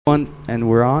One and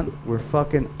we're on. We're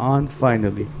fucking on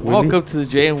finally. Willie? Welcome to the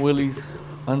Jay and Willie's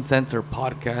Uncensored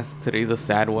podcast. Today's a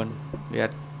sad one.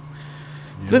 It's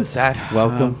been sad.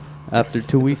 Welcome. After it's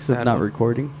 2 a weeks of sad not one.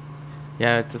 recording.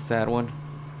 Yeah, it's a sad one.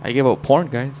 I gave up porn,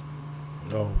 guys.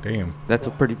 Oh, damn. That's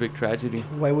a pretty big tragedy.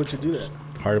 Why would you do that?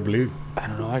 Hard to believe. I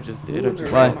don't know. I just did. Who in their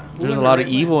There's Why? right mi- who in a their lot of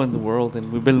right evil mind? in the world,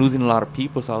 and we've been losing a lot of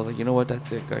people. So I was like, you know what?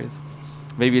 That's it, guys.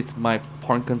 Maybe it's my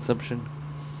porn consumption.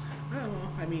 I don't know.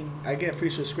 I mean, I get free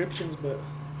subscriptions, but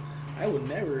I would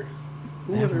never.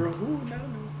 Who in Never. their who? No.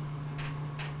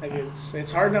 Like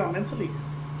it's hard now mentally.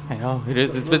 I know it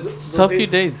is. It's been Those tough few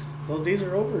days- days. Those days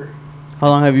are over. How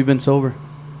long have you been sober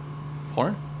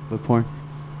Porn with porn?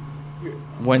 You're-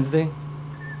 Wednesday.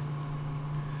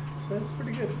 So that's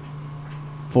pretty good.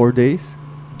 4 days?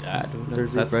 Yeah, dude.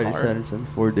 Thursday, That's Friday, hard. Saturday,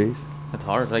 Sunday. 4 days. That's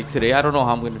hard. Like today, I don't know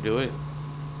how I'm gonna do it.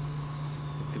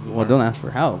 Well, don't ask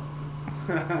for help.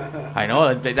 I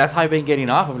know. That's how I've been getting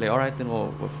off. I'm like, all right, then,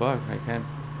 well fuck, I can't.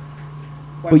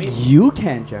 Well, I But mean- you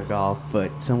can't check off,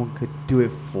 but someone could do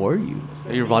it for you.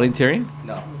 You're volunteering?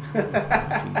 No.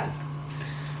 Jesus.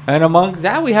 And amongst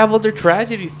that, we have other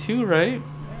tragedies too, right?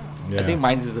 Yeah. I think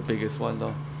mine's is the biggest one,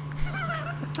 though.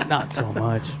 Not so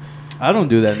much. I don't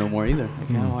do that no more either. I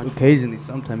can't watch. Occasionally,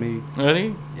 sometime maybe.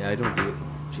 Really? Yeah, I don't do it.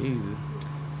 Jesus.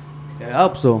 Yeah, it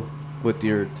helps though with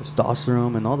your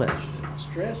testosterone and all that shit.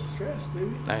 stress,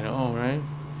 baby. I know, right?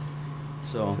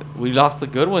 So We lost a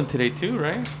good one today too,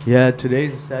 right? yeah,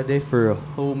 today's a sad day for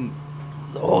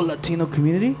the whole Latino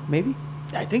community. Maybe.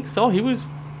 I think so. He was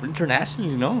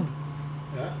internationally known.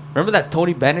 Yeah. Remember that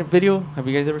Tony Bennett video? Have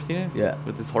you guys ever seen it? Yeah.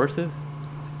 With his horses?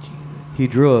 Jesus. He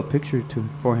drew a picture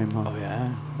for him, huh? Oh,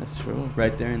 yeah. That's true.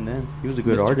 Right there and then. He was a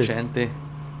good Mr. artist. Chente.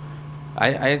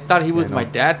 I thought he was Yeah, my no.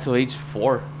 dad till age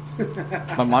 4.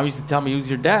 My mom used to tell me he was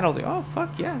your dad. I was like, oh,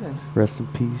 fuck yeah, then. Rest in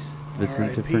peace,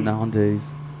 Vicente R.I.P.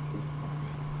 Fernandez.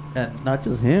 And not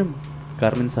just him,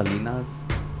 Carmen Salinas.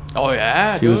 Oh,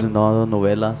 yeah, She dude. was in all the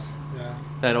novelas. Yeah.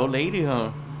 That old lady,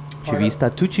 huh?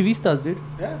 Chivista, two chivistas, dude.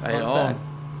 Yeah. I fun know. fact.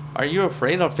 Are you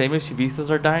afraid of famous chivistas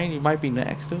are dying? You might be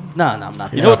next, dude. No, I'm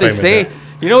not. You Yeah, know what they famous, say? yeah.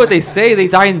 You know what they say? They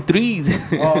die in threes.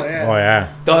 Oh yeah. Oh,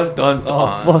 yeah. Dun, dun,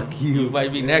 Oh, dun. fuck you. You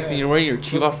might be next, Yeah. and you're wearing your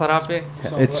Chivas sarape.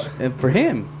 So It's what? and for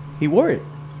him. He wore it,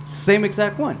 same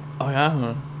exact one Oh yeah.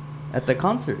 Huh? at the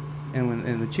concert and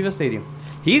in the Chivas Stadium.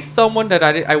 He's someone that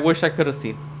I wish I could have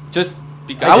seen. Just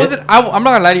because I I did. wasn't. I'm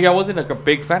not gonna lie to you. I wasn't like a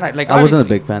big fan. I I wasn't a obviously,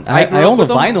 big fan. I I grew up own the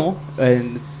with him. vinyl,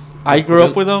 and I grew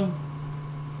up with him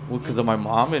because of my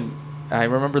mom, and I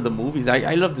remember the movies.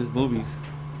 I love his movies.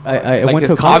 I Like went his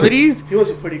to a concert. comedies. He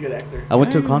was a pretty good actor. I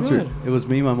went to a Yeah, concert. good. It was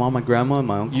me, my mom, my grandma, and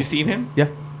my uncle. You seen him? Yeah.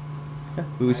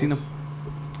 We seen him Nice.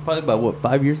 probably about what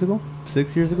 5 years ago,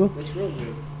 6 years ago. That's real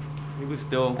good. He was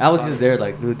still. I was just there,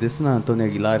 like, dude, this is not Antonio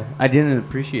Aguilar. I didn't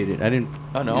appreciate it. I didn't.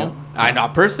 Oh no, you know? I know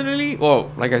personally.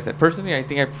 Well, like I said, personally, I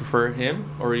think I prefer him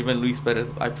or even Luis Perez.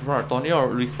 I prefer Antonio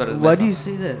or Luis Perez. Why Mesa. do you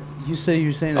say that? You say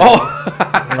you're saying that.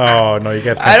 Oh, Oh, no, you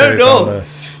guys I don't consider this on know.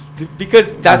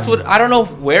 Because that's what I don't know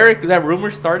where that rumor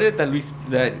started that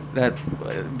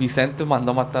Vicente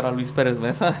mandó matar a Luis Perez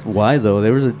Mesa. Why though?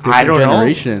 There was a different I don't know.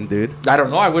 generation, dude. I don't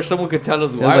know. I wish someone could tell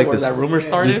us It was why like where the that rumor s-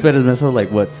 started. Luis Perez Mesa was like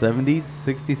what 70s,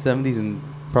 60s, 70s, and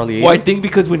probably 80s. Well, I think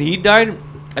because when he died,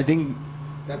 I think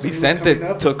That's when he was Vicente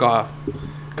coming up. took off. Es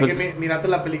 'Cause- que mirate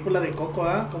la película de Coco,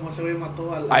 ¿ah? Cómo ese güey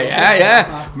mató al.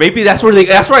 yeah. Maybe that's where they.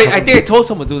 That's where I think I told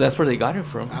someone, dude. That's where they got it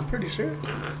from. I'm pretty sure.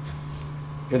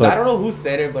 Because But- I don't know who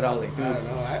said it, but I was like, I dude. don't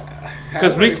know.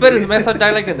 Because Luis Perez Mesa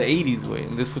died like in the 80s, way,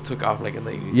 and this foot took off like in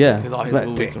the 80s. Yeah, Because all his but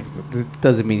movies it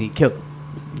doesn't mean he killed.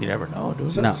 you never know,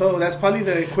 dude. So, No. so that's probably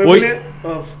the equivalent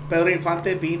of Pedro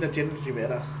Infante being the Jenny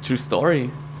Rivera. True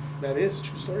story. That is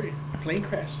true story. Plane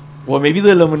crash. Well, maybe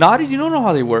the Illuminati. You don't know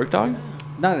how they work, dog.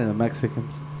 Not in the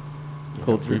Mexicans.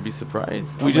 Culture. You'd be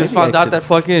surprised. Oh, We just maybe found I out should- that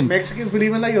fucking. Mexicans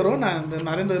believe in La Llorona and they're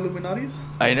not in the Illuminatis.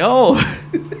 I know.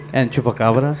 And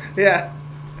chupacabras. Yeah.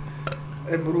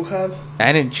 And Brujas.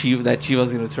 And in that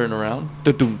Chivas gonna turn around.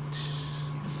 Dun-dun.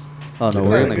 Oh no, It's we're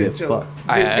not a gonna good get joke. fucked.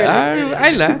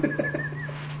 I laugh. We're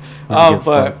gonna get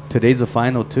but fucked. Today's the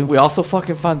final too. we also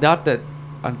fucking found out that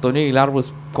Antonio Aguilar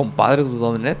was compadres with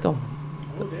Don Neto.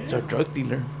 Oh, He's a damn. drug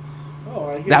dealer. Oh,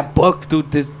 I get That book,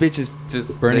 dude. This bitch is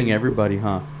just Burning they- everybody,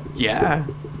 huh? Yeah.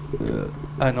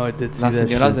 I know I did see Las that.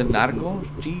 señoras shit. del narco.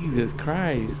 Jesus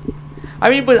Christ. I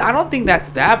mean, but I don't think that's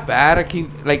that bad.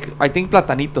 I think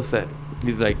Platanito said,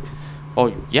 he's like,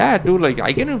 oh yeah, dude. Like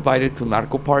I get invited to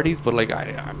narco parties, but like I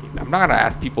mean, I'm not gonna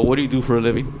ask people what do you do for a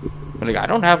living. But, like I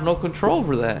don't have no control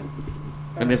over that.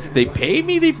 And if they pay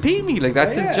me, they pay me. Like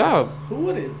that's Yeah. his job. Who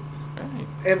wouldn't? Right.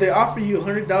 If they offer you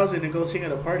 $100,000 to go sing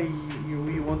at a party, you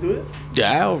won't do it?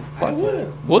 Yeah, I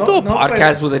would. We'll do a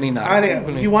podcast but with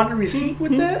any You want a receipt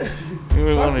with that?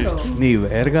 We Fuck want a no. receipt. Ni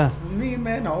vergas. Me,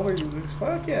 man, always.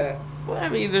 Fuck yeah. Well, I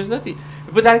mean, there's nothing,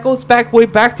 but that goes back way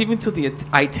back to even to the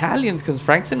Italians, because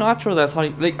Frank Sinatra. That's how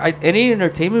any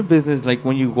entertainment business. Like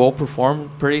when you go perform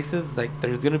places, like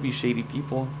there's gonna be shady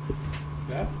people.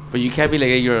 Yeah. But you can't be like,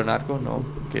 hey, you're a narco. No,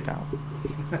 get out.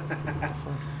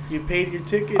 You paid your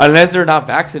ticket. Unless they're not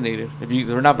vaccinated. If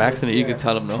they're not vaccinated, you Yeah. can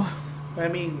tell them no. I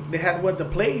mean, they had the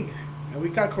plague, and we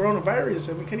got coronavirus,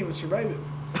 and we can't even survive it.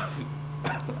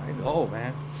 I know,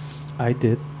 man. I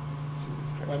did.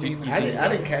 I mean, I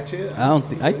didn't catch it. I don't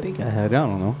think. I think I had. I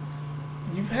don't know.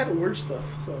 You've had worse stuff,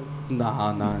 so.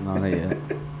 Nah, not yet.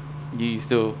 You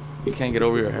can't get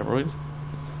over your hemorrhoids.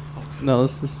 No,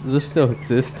 this still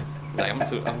exists. Like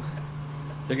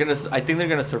I think they're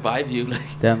gonna survive you.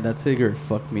 Like Damn, that cigarette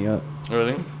fucked me up.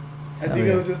 really? I think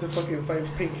it was just the fucking 5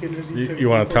 painkillers you took. You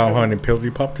want to before tell them how going- many pills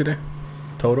you popped today?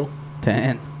 Total?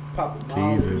 10. Pop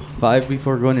Jesus. 5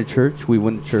 before going to church. We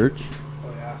went to church. Oh,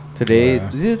 yeah. Today, Yeah,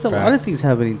 there's a lot of facts. things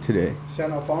happening today.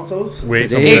 San Alfonso's. Wait,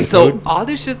 Today- Hey, good so food? all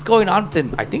this shit's going on.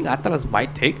 Then I think Atlas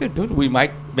might take it, dude. We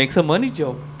might make some money,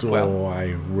 Joe. So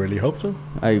I really hope so.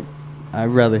 I'd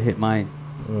rather hit mine.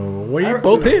 Well, you I-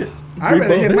 both hit. I'd We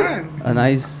rather both hit mine. A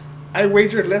nice. I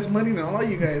wagered less money than all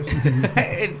you guys. and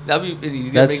he's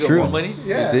gonna That's make true. more money.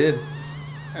 Yeah. I did.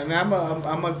 And I'm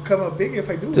a come up big if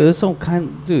I do Dude, it. there's some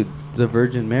kind. Dude, the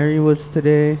Virgin Mary was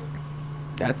today.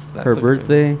 That's Her a good-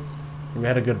 birthday. We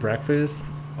had a good breakfast.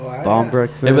 Oh, Bomb yeah.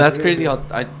 breakfast. Yeah, but that's Really crazy how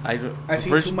I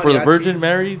seen first, two for the Virgin mariachis.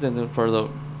 Mary, then for the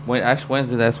Ash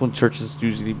Wednesday, that's when churches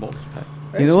usually most packed.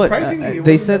 You know what? Surprisingly, it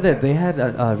They wasn't said that bad. they had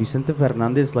Vicente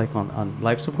Fernandez like on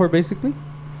life support basically,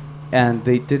 and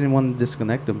they didn't want to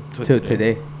disconnect him To till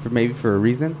today. today for a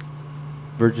reason.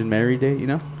 Virgin Mary Day, you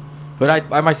know? But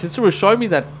my sister was showing me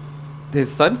that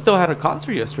his son still had a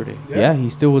concert yesterday. Yeah, he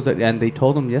still was, and they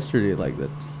told him yesterday like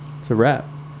it's a wrap.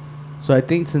 So I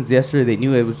think since yesterday they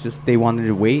knew it was just they wanted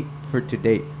to wait for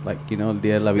today, like you know,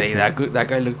 the La Hey, Virgen. that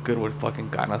guy looks good with fucking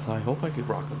canas. I hope I could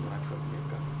rock him when I fucking get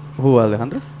canas. Who,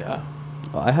 Alejandro? Yeah.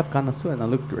 Oh, I have canas too, and I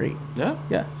look great. Yeah.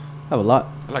 Yeah, I have a lot.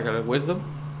 Like a wisdom.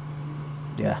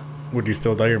 Yeah. Would you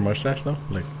still dye your mustache though?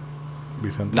 Like,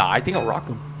 Vicente? Nah, I think I'll rock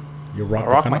him. You I'll rock,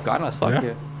 rock the my canas? canas. Fuck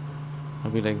yeah.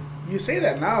 I'll be like, You say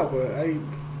that now, but I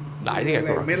think I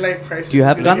could rock it. midlife crisis. Do you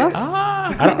have is ganas?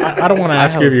 Ah. I don't want to I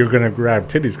ask you have- if you're gonna grab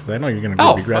titties because I know you're gonna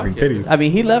Oh, be grabbing fuck yeah. titties. I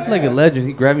mean, he left like a legend.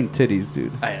 He grabbing titties,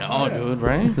 dude. I know, dude.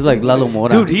 Right? He's like Lalo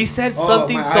Mora. Dude, he said Oh,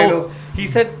 something my so. idol. He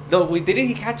said, no, didn't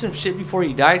he catch some shit before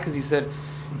he died? Because he said,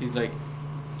 he's like,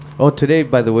 Oh, today,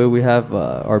 by the way, we have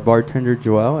our bartender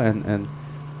Joao and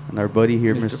our buddy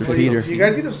here, Mr. Mr. Peter. Peter. You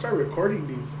guys need to start recording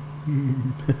these.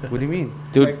 What do you mean?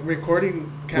 dude, Like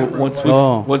recording camera. once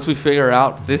while- we figure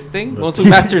out this thing, once we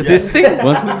master this thing,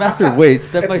 Once we master, wait,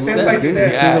 step It's by step step. by dude.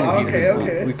 step. Yeah. Okay,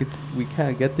 okay. We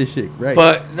can't get this shit right.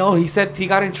 But no, he said he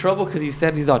got in trouble because he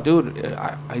said he's like, dude,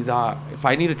 if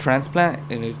I need a transplant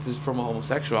and it's just from a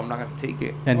homosexual, I'm not gonna take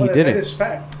it. and Well, he That didn't. is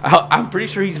fact. I'm pretty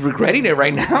sure he's regretting it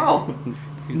right now.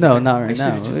 He's No, like, not "I right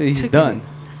should've now. just He's taken done. it."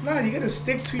 No, you gotta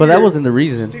stick to. But your, that wasn't the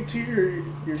reason. Stick to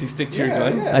your. To stick to your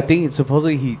guns? Yeah. I think it's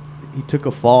supposedly he took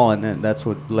a fall and then that's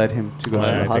what led him to go I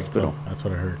to the think so. hospital. That's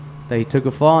what I heard. That he took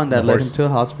a fall and that The led him horse- to the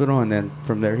hospital, and then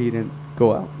from there he didn't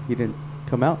go out. He didn't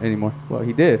come out anymore. Well,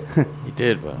 he did. He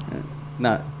did, but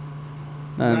not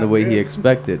in the Not way he good.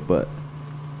 expected, but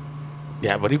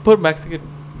yeah, but he put Mexican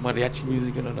mariachi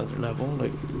music in another level.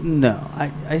 Like no,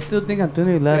 I still think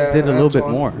Antonio Lat Yeah, did a little bit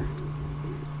Antoine. more.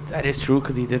 that is true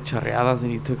because he did charreadas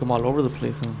and he took them all over the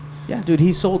place. Huh? Yeah, dude,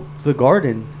 he sold the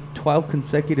Garden 12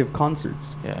 consecutive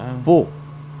concerts, Yeah, full.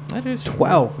 that is true.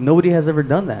 12. Nobody has ever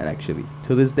done that actually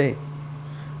to this day.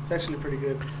 It's actually pretty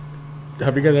good.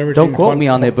 Have you guys ever Don't seen quote Juan- me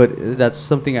on it, but that's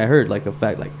something I heard, like a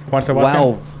fact, like Juan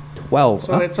Sebastian? 12.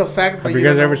 So huh? it's a fact. Have but you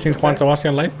guys don't ever know seen the Juan fact.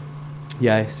 Sebastian live?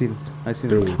 Yeah, I seen it.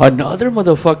 Dude. Another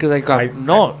motherfucker that got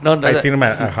no. I seen him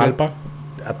at he's good. Jalpa,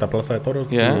 at the Plaza de Toros.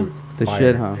 Yeah? Dude, The fire.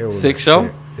 shit, huh? It was Sick show?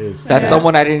 sick. It was That's sick.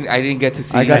 someone I didn't get to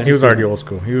see. I got And he was to see already him. old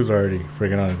school. He was already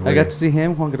freaking on his way. I got to see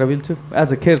him, Juan Gravil, too.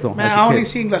 As a kid, though. Man, as I a only kid.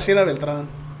 seen Graciela Beltran.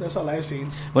 That's all I've seen.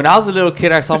 When I was a little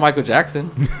kid, I saw Michael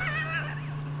Jackson.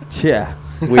 Yeah.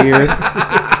 Weird.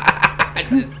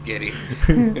 Just kidding.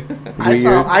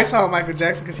 I saw Michael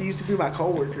Jackson because he used to be my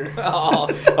coworker. oh,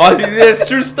 that's a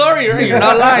true story, right? You're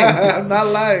not lying. I'm not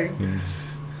lying.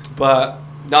 But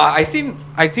no, I seen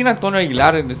Antonio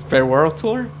Aguilar in his farewell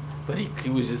tour, but he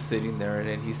was just sitting there and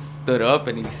then he stood up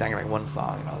and he sang like one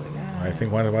song and I was like, yeah. I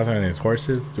think Juan Sebastian and his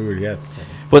horses, dude. Yes.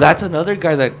 But that's another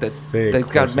guy that Sick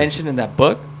got horses. mentioned in that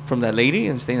book from that lady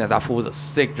and saying that fool was a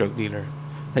sick drug dealer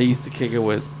that used to kick it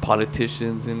with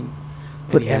politicians and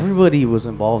But Yeah. everybody was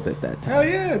involved at that time. Hell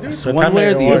yeah, dude. It's The one time way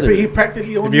or they the were- other. He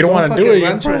practically owned If you his don't own want to do fucking it, you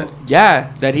rancho. bro.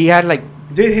 Yeah, that he had like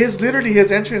Dude,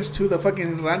 his entrance to the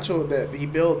fucking rancho that he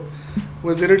built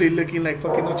was literally looking like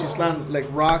fucking Nochislan, like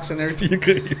rocks and everything. You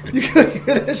could hear. You could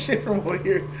hear that shit from over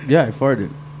here. Yeah, I farted.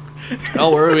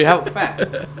 oh, we have a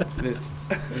fan. This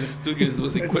studio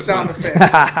was It's equipped. sound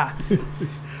effects.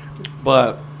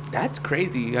 But that's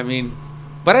crazy. I mean,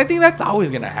 but I think that's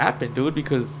always gonna happen, dude,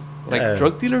 because like Yeah.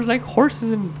 drug dealers like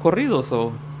horses and corridos.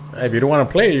 So Hey, if you don't want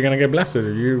to play, you're gonna get blasted.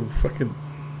 If you fucking,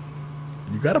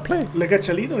 you gotta play. Look at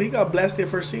Chalino, he got blasted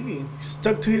for singing. He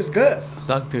stuck to his guts.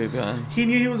 stuck to it. He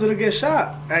knew he was gonna get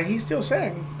shot, and he still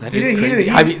sang. That He is didn't- he crazy.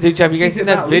 didn't- Have you he guys did seen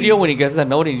that not video leave. when he gets that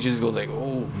note and he just goes like,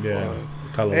 oh, Yeah, fuck.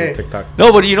 it's all over Hey. TikTok.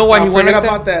 No, but you know why he Don't went forget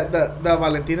like that? about the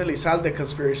Valentina Elizalde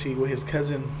conspiracy with his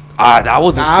cousin. That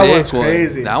was a That sick one's one.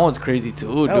 crazy. That one's crazy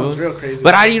too, That dude. was real crazy.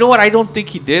 But you know what? I don't think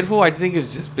he did, fool. I think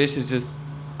it's just bitch is just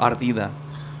ardida.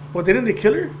 Well, didn't they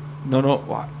kill her? No. The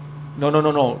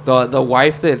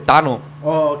wife, the Tano.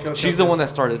 Oh, okay. She's the one that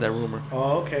started that rumor.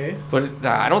 Oh, okay. But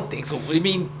I don't think so. I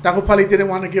mean, That fool probably didn't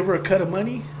want to give her a cut of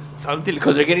money. something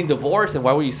because they're getting divorced, and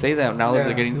why would you say that now that Yeah.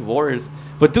 they're getting divorced?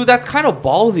 But dude, that's kind of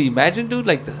ballsy. Imagine, dude,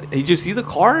 like, did you see the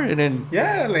car and then?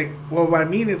 Yeah, like, well, I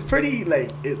mean, it's pretty,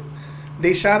 like,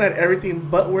 they shot at everything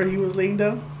but where he was laying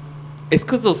down. It's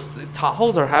because those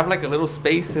Tahoes have like a little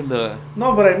space in the.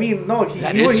 No, but I mean, no,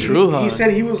 That is true, huh? He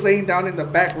said he was laying down in the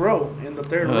back row, in the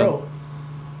third Uh-huh. row.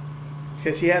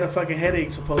 Because he had a fucking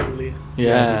headache, supposedly.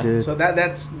 Yeah. he did. So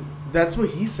that's what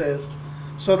he says.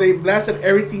 So they blasted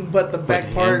everything but the back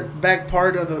him.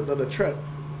 part of the truck.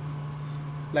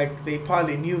 Like they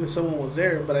probably knew that someone was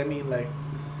there, but I mean, like,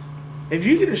 if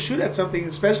you're gonna shoot at something,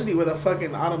 especially with a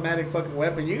fucking automatic fucking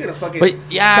weapon, you're gonna fucking But,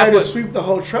 yeah, try to but- sweep the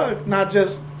whole truck, not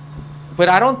just. But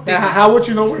I don't think. How would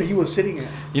you know where he was sitting at?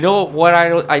 You know what?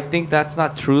 I think that's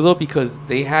not true though, because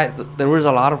there was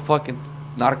a lot of fucking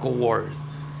narco wars,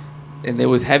 and it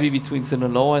was heavy between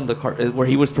Sinaloa and the car where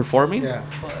he was performing. Yeah.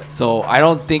 So I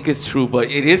don't think it's true, but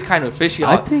it is kind of fishy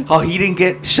I how, think- how he didn't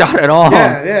get shot at all.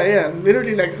 Yeah.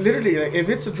 Literally, like, if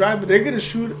it's a drive, they're gonna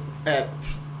shoot at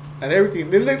everything.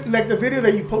 Like the video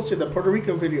that you posted, the Puerto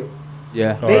Rico video.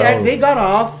 Yeah. Oh, They got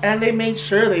off and they made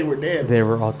sure they were dead. They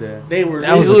were all dead. They were.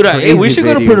 That was Dude, a hey, we crazy should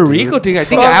go to video, Puerto dude. Rico. Dude. I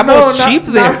think Fuck ammo's no, cheap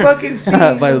not there. fucking see,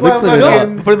 By the looks of it, No,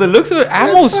 fucking- for the looks of it,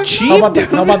 ammo's fuck cheap. How about, dude.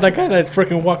 how about that guy that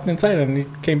freaking walked inside and he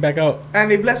came back out? And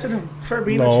they blessed him for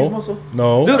being a chismoso.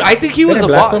 No. Dude, I think he They was a didn't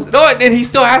blast boss. him? No, and he's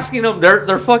still asking them.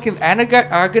 They're fucking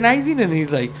agonizing, and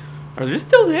he's like, "Are they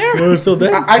still there?" They were still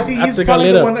there. I think he's After it got probably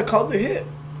lit the up. one that called the hit.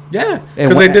 Yeah, Hey,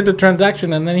 because they what- did the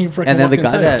transaction and then he freaking And then the walked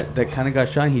guy inside. that kind of got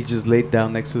shot, he just laid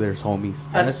down next to their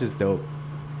homies. That's just dope.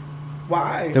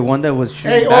 Why? The one that was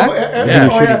shooting Hey, back, oh, he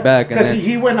was shooting back, and Because then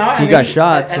he went out. he and got then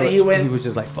shot. and So he went. he was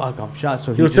just like, "Fuck, I'm shot."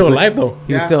 So He was just still laid- alive though.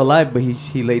 He was Yeah. still alive, but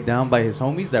he laid down by his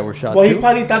homies that were shot well, too. he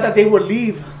probably thought that they would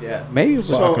leave. Yeah, maybe. But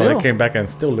So- So they still, came back and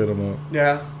still lit him up.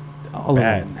 Yeah. all of them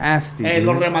bad. nasty. Hey, dude.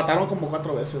 lo remataron como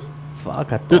 4 veces.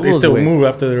 Fuck, I Dude, they todos, still güey. move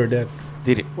after they were dead.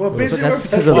 Did it? Well, But bitch, that's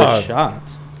because of the Fuck.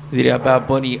 shots. Did it? Bad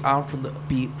Bunny. I'm from the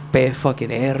B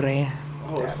fucking R.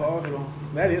 Oh, fuck, no.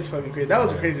 That is fucking crazy. That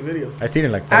was a crazy video. I seen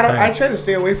it like I 5 don't. I times. try to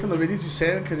stay away from the videos you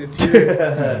send because it's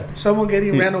either someone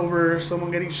getting ran over,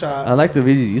 someone getting shot. I like the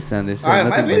videos you send. They say Alright,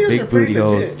 my nothing but videos are big pretty booty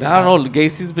hoes. legit. I don't know.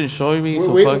 Gacy's been showing me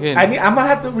some fucking. I'm gonna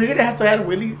have to. We're gonna have to add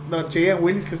Willie, the Jay and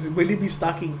Willie's, because Willie be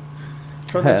stalking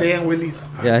from the Jay and Willie's.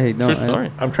 Yeah, hey, no. True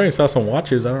story. I'm trying to sell some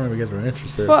watches. I don't know if you guys are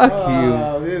interested. Fuck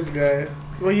Oh, this guy.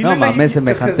 Well, you you. No look like mames, you,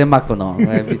 semejante maco, no.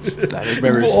 Right, bitch. I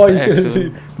remember Oh, you respect, should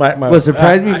dude. see. My, What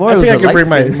surprised me more I was think I the can bring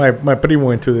light skin. my primo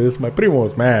into this. My primo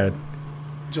was mad.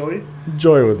 Joey.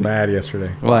 Joy was mad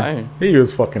yesterday. Why? He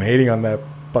was fucking hating on that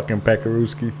fucking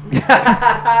Pekaruski.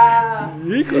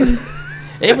 He could-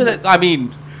 Hey, but I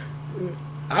mean,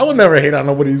 I would never hate on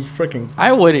nobody's freaking.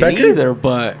 I wouldn't Pecker? either,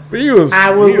 but But he was.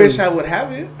 I would he wish was- I would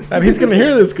have it. And he's gonna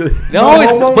hear this. Cause no, No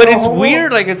it's homo, but no it's homo.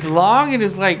 weird. Like it's long and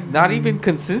it's like not even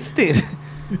consistent.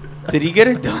 Did he get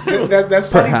it done? That's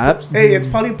probably, Perhaps. Hey, it's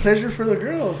probably pleasure for the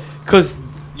girl. Because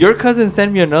your cousin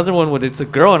sent me another one when it's a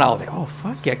girl, and I was like, oh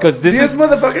fuck yeah, because This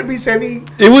motherfucker be sending.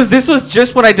 this was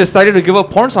just when I decided to give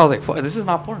up porn, so I was like, fuck, this is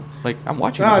not porn. Like I'm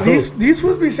watching. Nah, it. these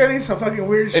would be sending some fucking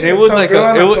weird shit. And it was Some like girl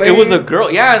on it was a plane.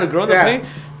 girl, yeah, and a girl on the Yeah. plane.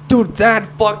 Dude, that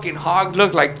fucking hog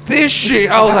looked like this shit.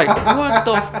 I was like, what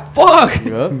the fuck?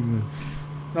 Yup.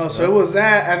 No, so it was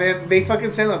that, and then they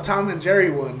fucking sent a Tom and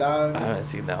Jerry one, dog. I haven't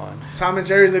seen that one. Tom and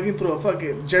Jerry's looking through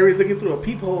a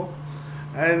peephole,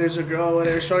 And there's a girl over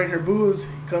there showing her boobs. He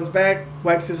comes back,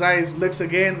 wipes his eyes, looks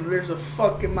again. And there's a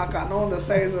fucking macanon the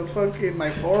size of fucking my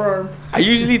forearm. I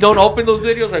usually don't open those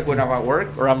videos like when I'm at work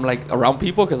or I'm like around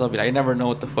people because I'll be like, I never know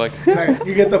what the fuck. Like,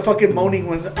 you get the fucking moaning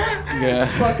ones. Yeah.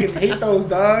 Fucking hate those,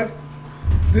 dog.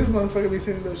 This motherfucker be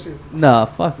saying those shits. Nah,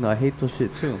 fuck no. I hate those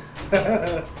shit too.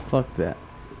 Fuck that.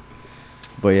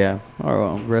 But yeah,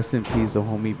 rest in peace, the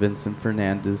homie Vincent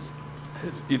Fernandez.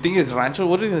 You think it's rancho?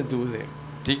 What are they gonna do with it?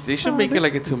 They should make it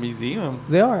like into a museum.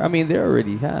 They are. I mean, they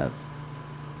already have.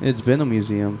 It's been a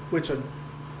museum. Which one?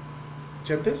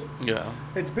 Gentes? Yeah.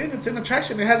 It's an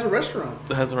attraction. It has a restaurant.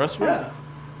 It has a restaurant? Yeah.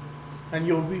 And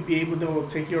you'll be able to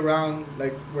take you around,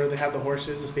 like, where they have the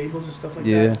horses, the stables and stuff like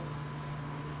Yeah. that.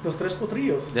 Los Tres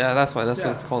Potrillos. Yeah, that's why. That's Yeah.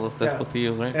 what it's called. Los Tres Yeah.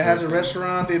 Potrillos, right? It has a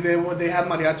restaurant. They have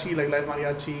mariachi, like live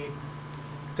mariachi.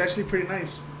 It's actually pretty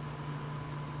nice.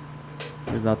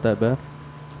 It's not that bad.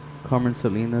 Carmen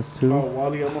Salinas too. Oh,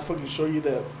 Wally, I'm gonna fucking show you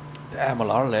that. Damn, a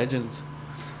lot of legends.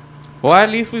 Well, at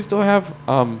least we still have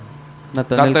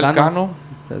Nathaniel Natal Cano. Cano.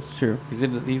 That's true.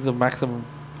 He's a maximum.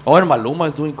 Oh, and Maluma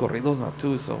is doing corridos now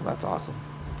too, so that's awesome.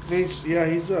 He's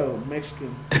a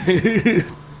Mexican.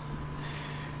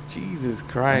 Jesus And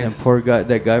Christ. then poor guy,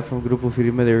 that guy from Grupo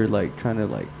Firme, they were like trying to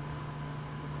like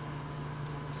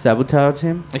sabotage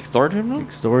him, Extort him, no?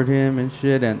 extort him and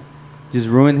shit, and just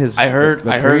ruin his. I heard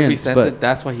appearance, Vicente,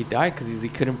 that's why he died, because he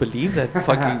couldn't believe that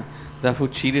fucking that fool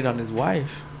cheated on his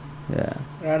wife. Yeah.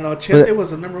 I know Chente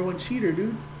was the number 1 cheater,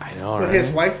 dude. I know, But right? his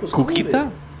wife was cool with Cuquita?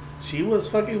 it. She was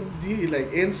fucking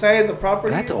like inside the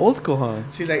property. That's old school, huh?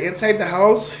 She's like, inside the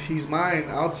house, he's mine.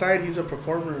 Outside, he's a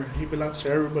performer. He belongs to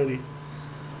everybody.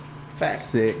 Fact.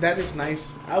 Sick. That is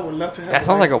nice. I would love to have. That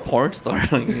sounds like a porn star.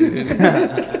 He's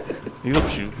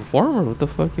a performer. What the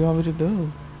fuck you want me to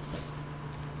do?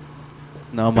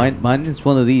 No, mine is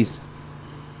one of these.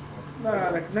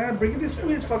 Nah, bring this for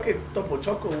his fucking Topo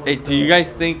Choco. Hey, do you guys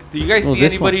see this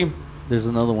anybody? one. There's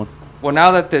another one. Well,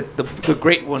 now that the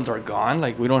great ones are gone,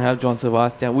 like we don't have John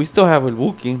Sebastian, we still have El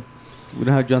Buki. We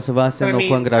don't have John Sebastian, I no mean,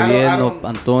 Juan I Gabriel, don't- no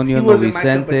Antonio, He no wasn't my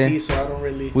cup of tea, Vicente. so I don't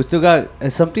really. We still got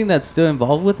something that's still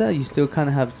involved with that. You still kind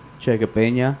of have Cheque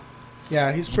Peña.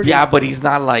 Yeah, he's pretty. Yeah, but he's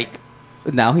not like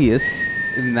Now he is.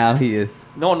 Now he is.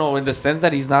 no, in the sense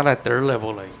that he's not at their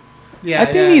level. Like Yeah, I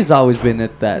think he's always been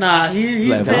at that. Nah, he's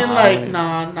level. been like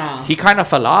nah. he kind of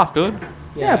fell off, dude.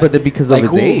 Yeah, but because Like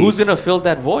of his age. who's gonna fill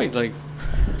that void? Like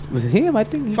Was it him? I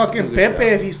think. he Fucking did a good Pepe,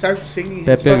 job. if he starts singing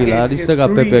Pepe his fucking, Aguilar, he his still got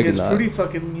fruity, Pepe his Aguilar. fruity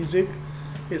fucking music,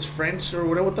 his French or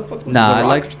whatever. What the fuck was Nah, he's I a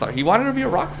like- rock star. He wanted to be a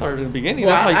rock star in the beginning.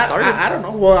 Well, That's why he started. I don't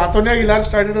know. Well, Antonio Aguilar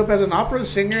started up as an opera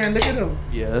singer, and look at him.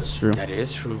 Yeah, that's true. That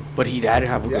is true. But he did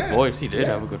have a good Yeah. voice. He did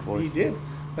Yeah, have a good voice. He did.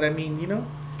 But I mean,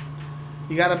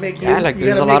 you gotta make Yeah, like, you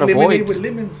there's gotta a lot make of lemonade void. with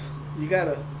lemons. You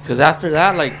gotta. Because after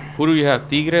that, like, who do you have?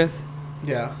 Tigres,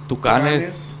 Yeah.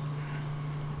 Tucanes,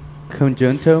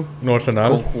 Conjunto. No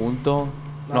Arsenal. Conjunto. No.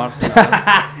 No, Arsenal.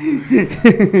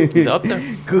 He's up there.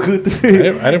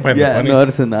 I didn't find Yeah, that funny. no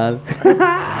Arsenal.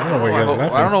 I don't know why you guys are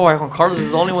laughing. I don't know why Juan Carlos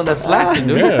is the only one that's laughing,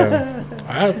 dude. Yeah.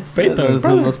 I have faith in him.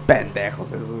 Son unos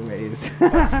pendejos esos güeyes.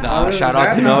 Nah, Other shout than out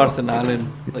that, to no. No Arsenal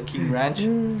and the King Ranch.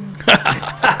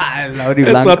 Lauri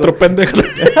Es Blanco. otro pendejo.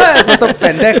 Es otro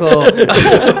pendejo.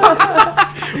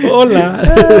 Hola.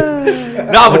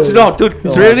 No, but no, dude,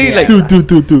 it's really like.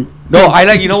 Tu. No, I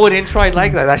like, you know what intro I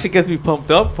like? That actually gets me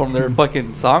pumped up from their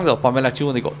fucking song, the Pamela Chu,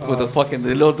 when they go with the fucking,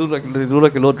 they do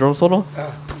like a little drum solo.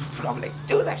 I'm like,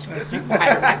 dude, that shit gets me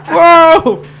fired. Like,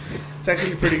 whoa! It's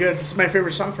actually pretty good. It's my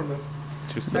favorite song from them.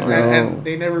 True And, story. and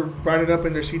they never brought it up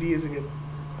in their CDs again.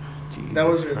 That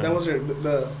was Jesus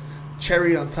the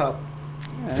cherry on top.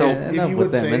 So, if enough you with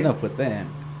would them. say- Enough with them.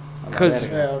 Because-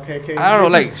 Yeah, okay. I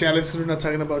don't know, You're just like- jealous because we're not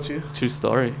talking about you. True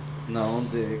story. No,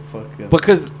 dick. Fuck him.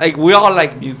 Because like we all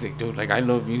like music, dude. Like I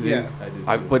love music. Yeah.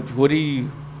 I do too. But what do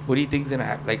you think's gonna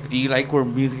happen? Like, do you like where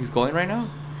music is going right now?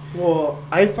 Well,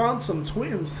 I found some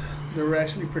twins. They were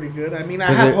actually pretty good. I mean, I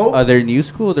Are have they- hope. Are they new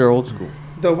school or they're old school?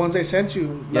 The ones I sent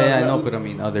you. Yeah, I know, but I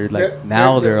mean, are they they're- like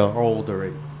now they're- they're old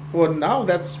already? Well, now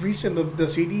that's recent. The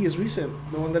CD is recent.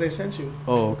 The one that I sent you.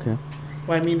 Oh, okay.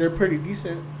 Well, I mean, they're pretty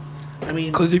decent. I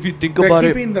mean, Because if you think they're about it,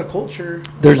 keeping the culture.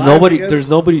 there's alive, I guess. there's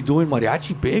nobody doing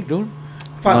mariachi big, dude.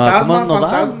 Fantasma, come on, Nodal.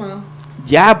 Fantasma.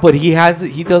 Yeah, but he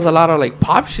does a lot of like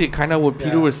pop shit, kind of what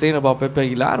Peter Yeah. was saying about Pepe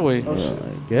Aguilar, way. Oh, shit. I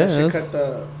That guess. shit cut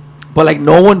the. But like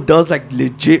no one does like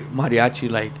legit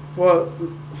mariachi, like Well,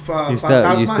 You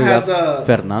Fantasma has a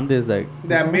Fernandez like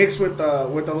that mix with the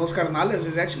Los Carnales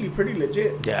is actually pretty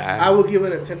legit. Yeah. I would give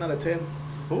it a 10 out of 10.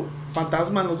 Who?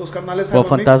 Fantasma and Los Dos Carnales Well,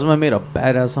 have a mix. Fantasma made a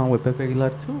badass song with Pepe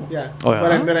Aguilar too. Yeah. Oh,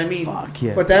 yeah? But I mean, Fuck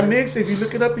yeah. but that mix, if you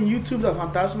look it up in YouTube, the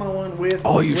Fantasma one with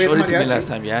Oh, you with showed it to me mariachi, last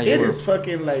time. Yeah, you it were. is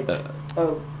fucking like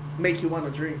make you want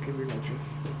to drink if you're not drinking.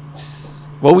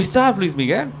 Well, we still have Luis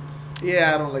Miguel.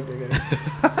 Yeah, I don't like that guy.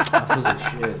 That was a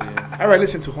shit, dude. I rather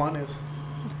listen to Juanes.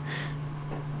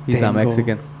 He's not Tengo.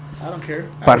 Mexican. I don't care.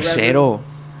 Parcero.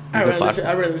 I'd He's a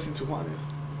rather listen to Juanes.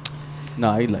 No,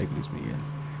 I like Luis Miguel.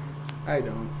 I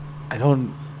don't. I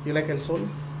don't. You like El Sol?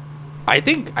 I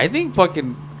think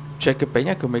fucking Cheque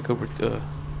Peña could make over to.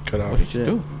 Cut What off. did you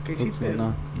do? ¿Qué What's hiciste? going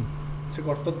on? Se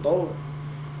cortó todo.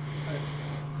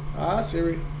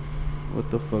 Siri. What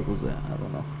the fuck was that? I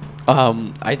don't know.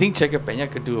 I think Cheque Peña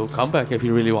could do a comeback if he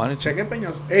really wanted to. Cheque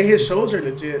Peñas. Hey, his shows are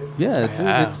legit. Yeah, dude.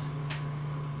 Yeah. It's,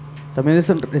 también es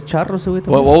el charro ese güey.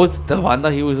 What was the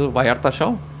banda he was with? Vallarta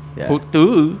Show? Yeah.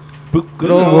 Putu.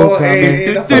 Provócame.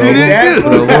 hey, the fucking dad.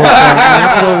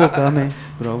 Provócame.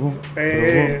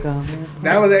 Hey, Provócame.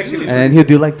 that was actually. And then he'll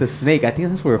do like the snake. I think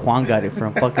that's where Juan got it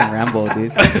from. Fucking Rambo,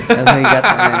 dude. That's how he got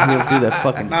that. And he'll do the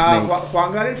fucking Nah, snake.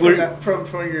 Juan got it from,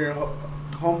 from your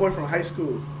homeboy from high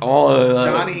school. Oh,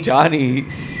 Johnny. Johnny.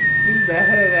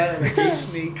 that the gay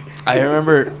sneak. I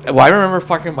remember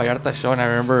fucking Vallarta Show, and I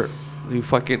remember you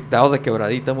fucking. That was a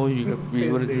quebradita move.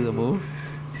 You wanted to do the move.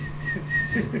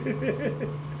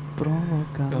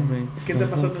 Provócame. ¿Qué te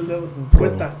pasó en el dedo?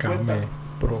 Cuenta.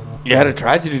 You had a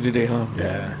tragedy today, huh?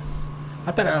 Yeah.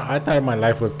 I thought my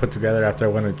life was put together after I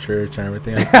went to church and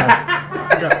everything.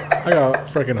 I got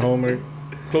freaking home, I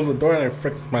closed the door and I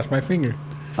freaking smashed my finger.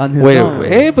 On his Wait, own.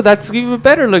 hey, but that's even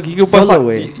better. Look, you can Solo, bust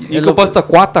güey. you can bust a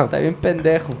cuata. Está bien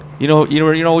pendejo. You know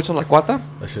which one's la cuata?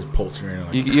 That's just pulsing.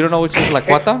 Like, You don't know which one's la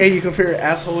cuata? Hey, you can feel your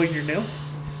asshole in your nail?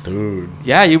 dude.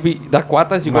 Yeah, you be the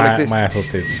cuatas. You go like this. My asshole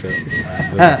stays shut.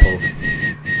 Doesn't pulse.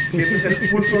 ¿Sientes el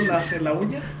pulso en la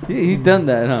uña? He done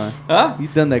that, huh? Huh? He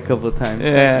done that a couple of times.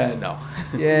 Yeah, no.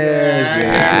 Yes.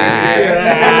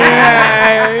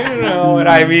 You know what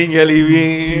I mean, Jelly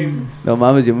Bean. No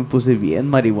mames, yo me puse bien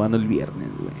marihuano el viernes,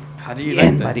 güey. How do you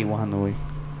Bien like that? marihuano, güey.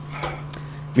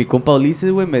 Mi compa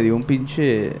Ulises, güey, me dio un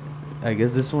pinche... I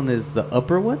guess this one is the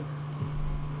upper one?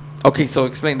 Okay, so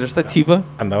explain. There's sativa.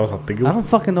 And that was a thing. I don't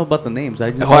fucking know about the names.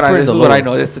 I just Hold on, upper this and is the what lower. I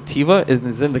know. There's sativa and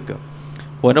there's indica.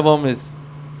 One of them is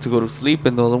to go to sleep,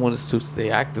 and the other one is to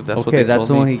stay active. That's what Okay, they that's told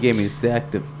the one me. he gave me. Stay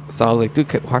active. So I was like, dude,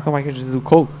 how come I can just do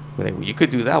coke? But like, well, you could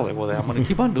do that. I was like, well, then I'm gonna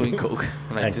keep on doing coke.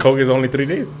 And I And just, Coke is only 3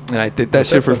 days. and I did that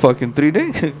shit for fucking 3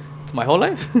 days. My whole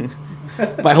life.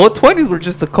 My whole 20s were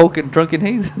just a coke and drunken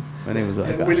haze. My name was like,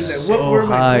 And I Willie got said, what so were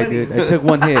my high, 20s? dude. I took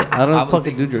one hit. I don't I'm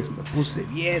fucking do taking- drugs. Me puse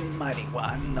bien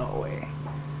marihuano, güey.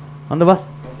 ¿Dónde vas?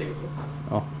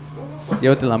 Oh.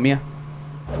 Llévate la mía.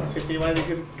 Si te iba a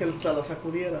decir que la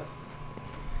sacudieras.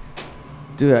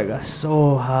 Dude, I got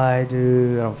so high,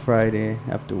 dude, on Friday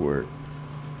after work.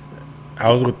 I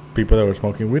was with people that were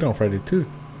smoking weed on Friday too.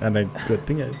 And I good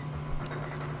thing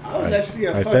I was actually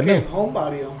a I said fucking no.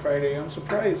 homebody on Friday. I'm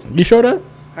surprised. You showed up?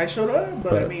 I showed up,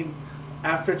 but I But- mean,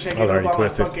 after checking I was up already on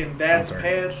twisted. my fucking dad's I'm sorry.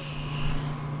 pets,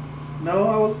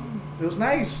 no, it was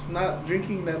nice not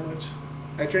drinking that much.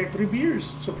 I drank 3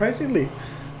 beers, surprisingly.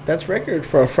 That's record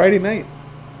for a Friday night.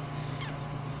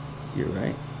 You're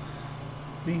right.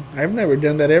 Me, I've never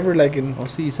done that ever, like in I'll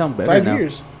see you sound better 5 now.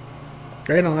 years.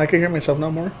 I know, I can hear myself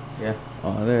no more. Yeah.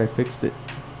 Oh, there, I fixed it.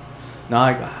 No,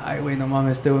 I got high, güey. No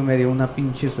mames, este güey me dio una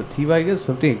pinche sativa, I guess.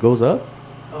 Something that goes up.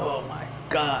 Oh, my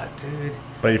God, dude.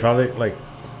 But you found it like,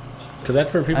 because that's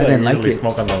for people I that didn't like usually it.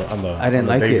 smoke on the. I didn't on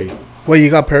the like daily. it. Well, you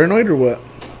got paranoid or what?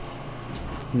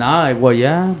 Nah, well,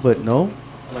 yeah, but no.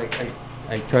 Like,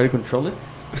 I try to control it.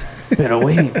 Pero,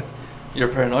 güey. You're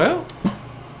paranoia?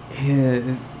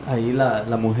 Ahí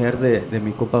la mujer de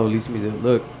mi compa Ulises me said,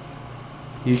 look,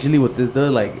 usually what this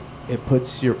does, like, it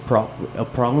puts your a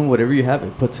problem, whatever you have,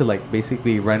 it puts it, like,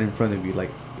 basically right in front of you. Like,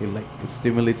 it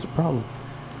stimulates the problem.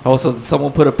 Also, did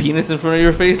someone put a penis in front of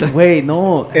your face? Like, Wait,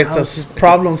 no. and It's I a was just-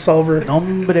 problem solver.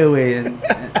 Hombre, güey.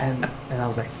 And I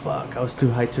was like, fuck. I was too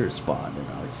high to respond. And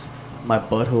I was, my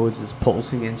butthole was just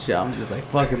pulsing and shit. I'm just like,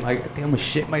 fuck. I think I'm gonna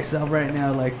shit myself right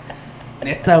now. Like,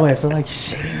 neta, güey. I feel like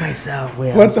shitting myself,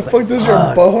 güey. I What was the like, fuck does your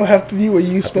fuck. butthole have to do with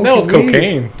you I think smoking that was weed?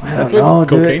 cocaine. I That's don't know, what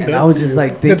dude. cocaine And does I was to just you.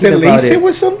 like Did thinking they about lace it it.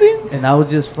 with something? And I was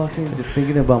just fucking just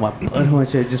thinking about my butthole and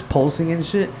shit, just pulsing and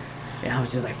shit. And I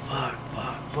was just like, fuck.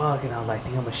 And I was like, I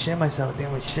think I'm gonna shit myself.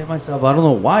 I don't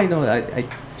know why. No, I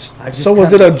just So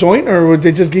was it kinda- a joint or would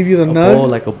they just give you the A nug? bowl,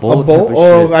 like a bowl A bowl? type of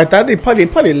Oh, shit. I thought they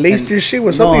probably laced And- your shit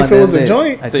with no, something and if it was then a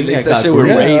joint. I They think I laced that got shit with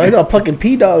green. Raid. Yeah, I got fucking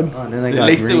P dog. Oh, and then I they got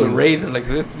laced it with greens. Raid. Like,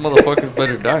 this motherfucker's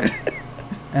better die.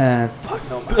 And fuck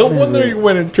no. No mames, wonder güey. you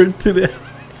went and turned to that.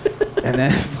 And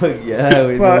then fuck yeah.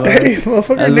 Wait, But no, hey, That's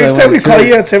motherfucker, what next I time we wanna call do.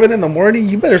 you at 7 in the morning,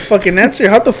 you better fucking answer.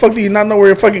 How the fuck do you not know where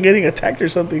you're fucking getting attacked or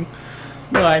something?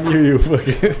 No, I knew you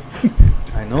fucking.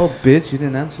 I know, bitch. You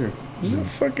didn't answer. You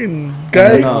fucking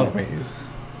guy. No.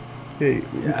 Hey,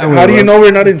 Yeah, how do you know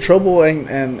we're not in trouble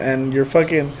and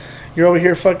you're over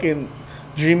here fucking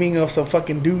dreaming of some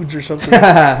fucking dudes or something?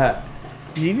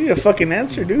 You need a fucking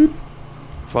answer, dude.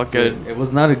 Fuck it. It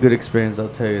was not a good experience, I'll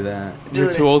tell you that.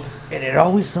 You're too old. And it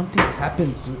always something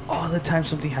happens. All the time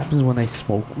something happens when I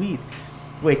smoke weed.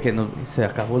 Güey, que no, se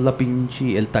acabó la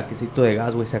pinche, el taquecito de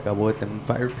gas, güey, se acabó en un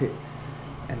fire pit.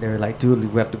 And they're like,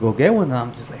 dude, we have to go get one. And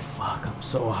I'm just like, fuck, I'm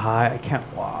so high, I can't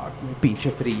walk. Mi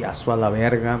pinche frillazo a la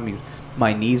verga.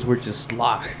 My knees were just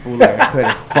locked. Fool, like I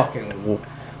couldn't fucking walk.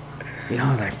 You know,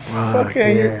 I was like, fuck, Fucking,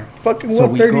 dude. you're fucking So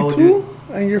what, we go, 32? dude.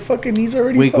 And your fucking knees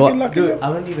already We fucking go, locking dude, up?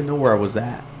 I don't even know where I was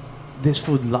at. This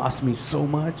food lost me so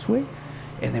much, way.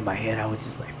 And in my head, I was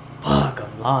just like, fuck,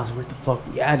 I'm lost. Where the fuck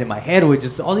we at? In my head, with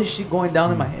just all this shit going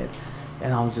down in my head.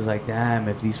 And I was just like, damn,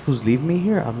 if these fools leave me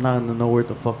here, I'm not gonna know where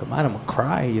the fuck I'm at. I'm gonna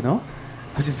cry, you know?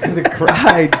 I'm just gonna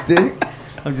cry, dick.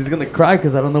 I'm just gonna cry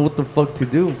because I don't know what the fuck to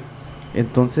do.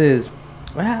 Entonces,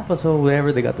 what happened? So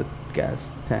whatever, they got the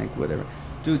gas tank, whatever.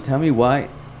 Dude, tell me why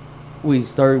we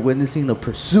started witnessing the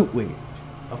pursuit, way.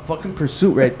 A fucking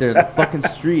pursuit right there, the fucking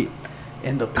street.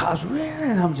 And the cops were there,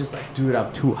 and I'm just like, dude,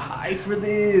 I'm too high for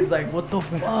this. Like, what the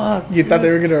fuck? You thought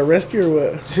they were gonna arrest you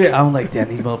or what? Shit, I'm like, damn,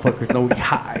 these motherfuckers know we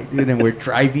high, dude, and we're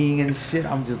driving and shit.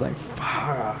 I'm just like,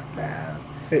 fuck, man.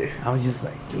 Hey, I was just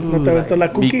like, dude. ¿no te aventó la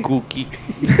Mi cookie? cookie.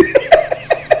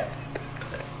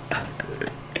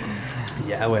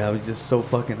 Yeah, well, I was just so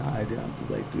fucking high, dude. I'm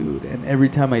just like, dude. And every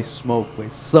time I smoke,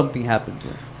 wait, something happens.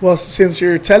 Man. Well, since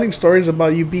you're telling stories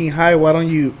about you being high, why don't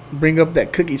you bring up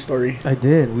that cookie story? I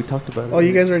did. We talked about it. Oh,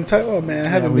 you guys already talked? Oh, man, I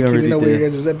haven't we been keeping already up with did. your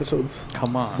guys' episodes.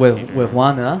 Come on. With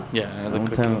Juan, huh? Yeah, the One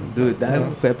cookie time, one. dude, that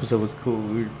Yeah. episode was cool.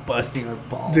 We were busting our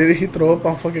balls. Did he throw up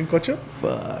on fucking Cocho?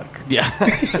 Fuck. Yeah.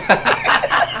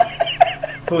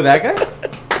 Who, that guy?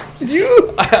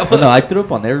 You? Oh, no, I threw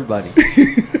up on everybody.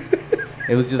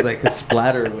 It was just like a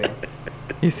splatter way.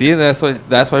 You see, that's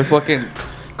why fucking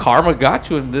karma got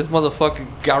you, and this motherfucker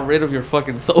got rid of your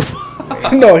fucking sofa.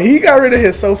 No, he got rid of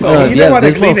his sofa. He didn't want to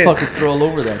this clean it. motherfucker throw all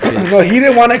over that shit. No, he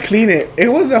didn't want to clean it. It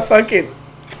was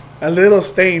a little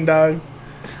stain, dog.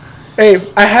 Hey,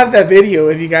 I have that video.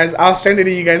 If you guys, I'll send it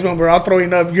to you guys when we're all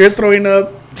throwing up. You're throwing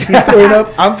up. He's throwing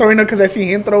up. I'm throwing up because I see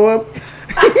him throw up.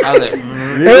 I was like,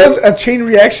 It was a chain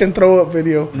reaction throw up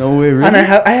video. No way, really? And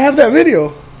I have that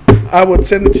video. I would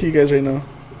send it to you guys right now.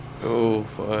 oh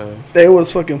fuck. It was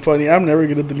fucking funny. I'm never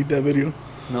gonna delete that video.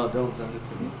 No, don't send it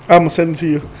to me. I'm gonna send it to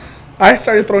you. I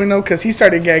started throwing up because he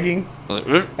started gagging, I was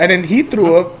like, and then he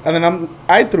threw up, and then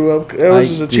I threw up. It was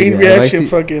just a chain Dude, if I reaction. see-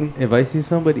 Fucking. If I see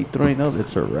somebody throwing up,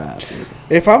 it's a wrap. Dude.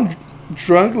 If I'm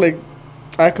drunk, like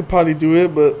I could probably do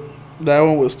it, but that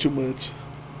one was too much.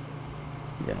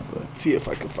 Yeah, but See if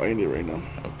I can find it right now.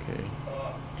 okay.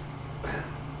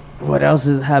 what else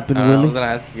has happened, I was Willie? gonna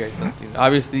ask you guys something.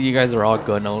 Obviously, you guys are all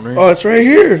gun owners. Oh, it's right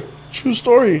here. True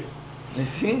story. You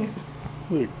see?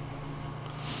 Look.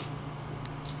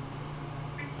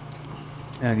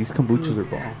 Yeah, these kombuchas are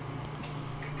bomb.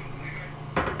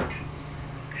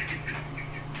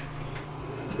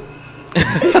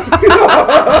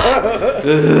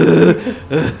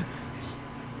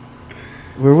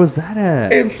 Where was that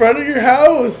at? In front of your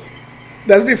house.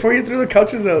 That's before you threw the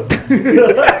couches out.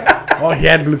 Oh, he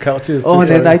had blue couches. Oh, and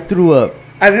then I threw up.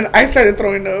 And then I started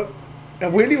throwing up.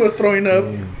 And Willie was throwing up.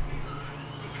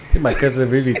 My cousin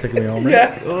Vivi took me home, right?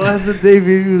 Yeah. Oh, that's the day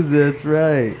Vivi was there. That's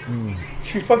right.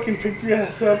 She fucking picked your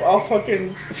ass up. All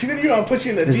fucking. She didn't even want to put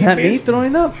you in the Is deep that me bitch.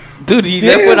 throwing up? Dude, he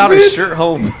Yes, left without his bitch. shirt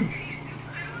home.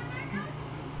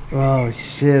 Oh,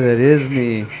 shit, that is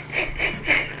me.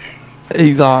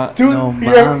 He's on. Dude, No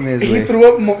you're- mames, he güey.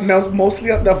 threw up. Now mostly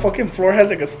the fucking floor has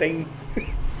like a stain.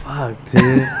 Fuck,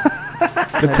 dude. The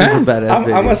That is a time. badass I'm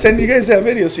video. gonna send you guys that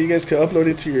video so you guys can upload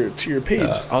it to your page.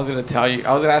 I was gonna tell you.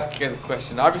 I was gonna ask you guys a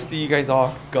question. Obviously, you guys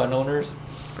all gun owners.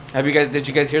 Did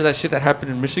you guys hear that shit that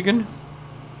happened in Michigan?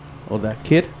 Oh, that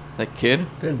kid? That kid.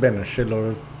 There's been a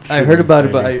shitload of I heard about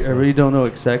it, but shootings I lately, really don't know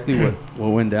exactly what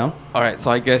went down. All right,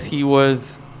 so I guess he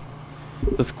was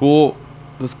the school.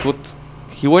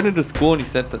 He went into school and he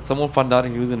said that someone found out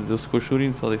he was in a school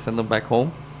shooting, so they send him back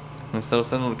home. And instead of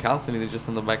sending him to counseling, they just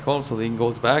send him back home. So then he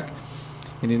goes back,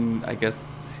 and then I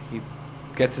guess he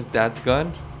gets his dad's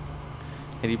gun,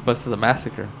 and he busts a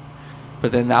massacre.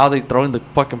 But then now they throwing the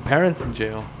fucking parents in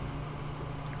jail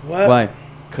What? Why?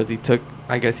 because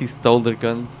I guess he stole their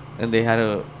guns, and they had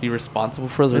to be responsible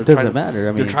for it. It doesn't matter.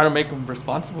 I They're mean, trying to make him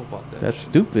responsible about that. that's shit.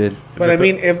 stupid. But Is I it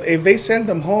mean, if they send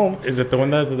them home, Is it the one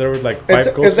that there was like 5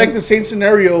 it's ghosts like in? the same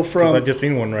scenario 'Cause from I just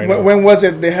seen one right now. when was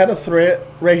it? They had a threat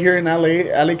right here in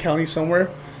LA County somewhere,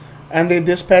 and they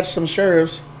dispatched some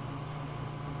sheriffs.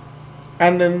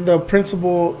 and then the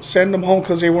principal send them home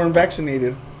because they weren't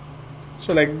vaccinated.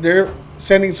 So like they're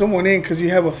sending someone in because you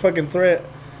have a fucking threat,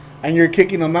 and you're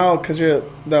kicking them out because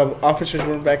the officers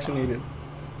weren't vaccinated.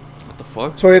 What the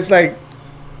fuck? So it's like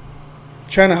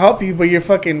trying to help you, but you're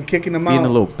fucking kicking them Being out. a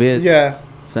little bitch. Yeah,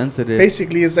 Sensitive.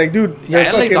 basically it's like, dude, Yeah,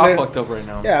 they're LA's all fucking- fucked up right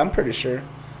now. Yeah, I'm pretty sure.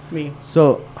 Me.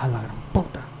 So, a la gran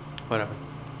puta. Whatever.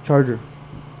 Charger.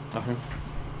 Okay.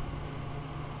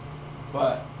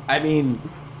 But I mean,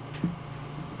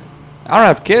 I don't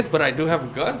have kids, but I do have a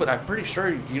gun. But I'm pretty sure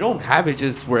you don't have it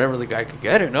just wherever the guy could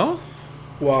get it. No.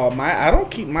 Well, I don't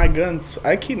keep my guns.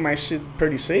 I keep my shit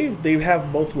pretty safe. They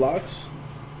have both locks.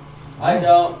 I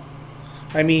don't.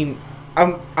 I mean,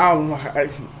 all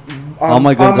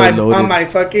my guns are loaded. on my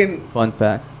fucking Fun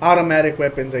fact. automatic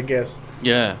weapons, I guess.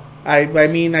 Yeah. I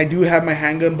mean, I do have my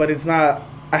handgun, but it's not.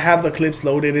 I have the clips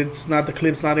loaded. It's not the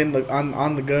clips not in the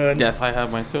on the gun. Yes, I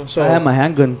have mine too. So I have my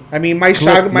handgun. I mean, my clip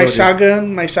shotgun,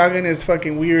 loaded. my shotgun is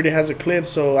fucking weird. It has a clip,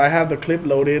 so I have the clip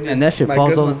loaded. And that shit My falls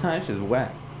guns all the are- time. That shit's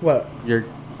whack. What? Your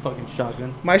fucking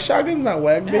shotgun. My shotgun's not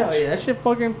whack, Hell bitch. yeah, that shit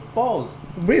fucking falls.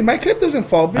 Wait, my clip doesn't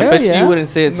fall, I bitch. bet yeah. you wouldn't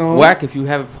say it's No. whack if you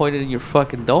have it pointed in your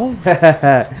fucking dome.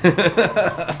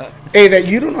 Hey, that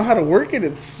you don't know how to work it.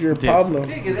 It's your Yes. problem.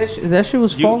 That shit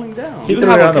was You- falling down. He You threw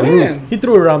have it a on the gun. roof. He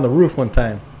threw it around the roof one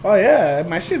time. Oh yeah,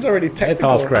 my shit's already technical. It's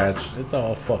all scratched. It's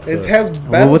all fucked It up. has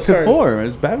Well, battle what's scars. it for?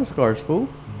 It's battle scars, fool.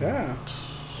 Yeah,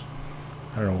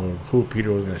 I don't know who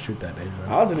Peter was gonna shoot that day.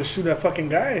 I was gonna shoot that fucking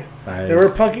guy. But They were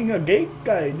punking a gay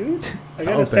guy, dude. I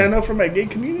gotta Something. stand up for my gay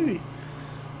community.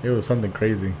 it was something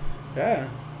crazy. Yeah,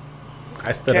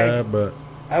 I stood Okay. up, but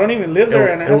I don't even live there,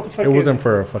 and I have to it fucking. wasn't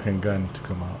for a fucking gun to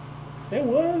come out. It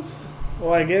was.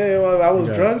 Well, I get it. Well, I was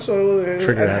Yeah. drunk, so it was,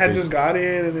 Trigger and I had happy. just got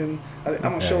it, and then I'm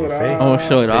gonna Yeah, show it see? off. Oh,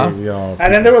 show it off. You know,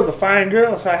 And then there was a fine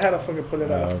girl, so I had to fucking put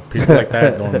it out. people like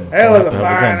that don't. It don't was have a to have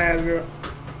fine gun. ass girl.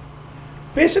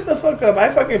 Bitch, shut the fuck up. I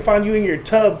fucking found you in your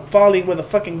tub falling with a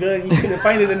fucking gun. You couldn't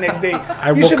find it the next day.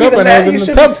 I You woke should be up the and I was you in the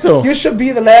should- tub still. You should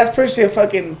be the last person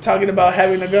fucking talking about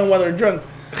having a gun while they're drunk.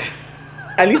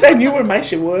 At least I knew where my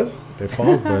shit was. It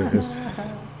falls, but it's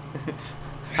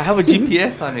I have a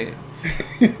GPS on it.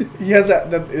 He has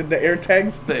the air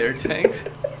tags. The air tanks.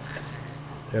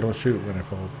 they don't shoot when it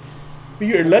falls.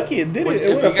 You're lucky it did Well, it. if It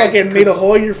would you have guys- fucking made a 'cause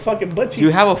hole in your fucking butt cheek.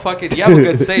 You have a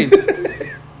good safe.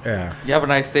 Yeah. You have a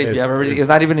nice safe. You It's- have everything. It's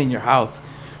not even in your house.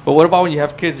 But what about when you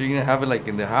have kids? Are you gonna have it like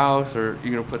in the house, or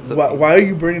you gonna put something? Why are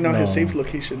you burning out his No. safe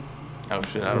location? Oh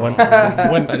shit! I don't When, know.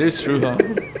 when, That is true, huh?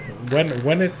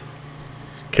 when it's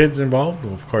kids involved,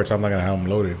 of course I'm not gonna have them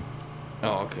loaded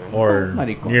Oh, okay. or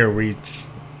Marico. near reach.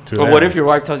 To But them. what if your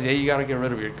wife tells you, "Hey, you gotta get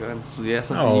rid of your guns"? So, yeah,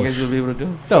 something Oh, you guys will be able to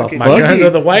do. The my fuck? guns are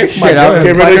the wife? My Shit, I'll guns.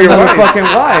 Get rid find of your another wife. fucking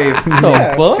wife. The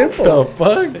Yeah, fuck? simple. The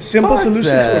fuck? Simple Fuck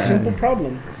solutions to a that. simple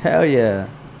problem. Hell yeah.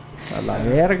 A la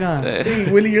verga. Hey,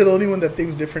 Willie, you're the only one that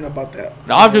thinks different about that.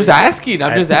 No, I'm just asking.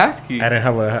 I'm just asking. I didn't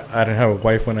have a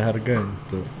wife when I had a gun.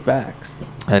 So Facts.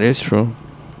 That is true.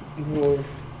 Well,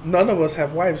 none of us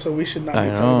have wives, so we should not I be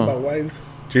know. talking about wives.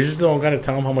 you just don't gotta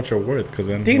tell them how much you're worth, because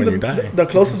then I think when you die, the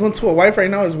closest one to a wife right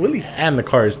now is Willie. and the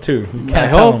cars too. You I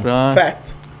can't tell hope. them.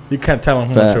 Fact. You can't tell them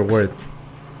how much you're Facts. worth.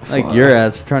 Like your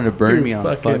ass trying to burn You're me on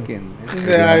fucking- fucking.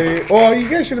 Yeah, well, you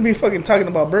guys shouldn't be fucking talking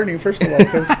about burning, first of all,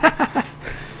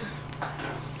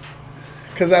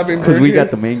 because I've been Because burning. we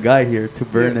got the main guy here to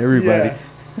burn everybody.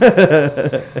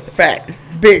 Yeah. Fact.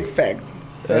 Big fact.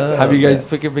 That's Have all. you guys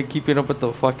fucking been keeping up with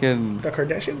the fucking The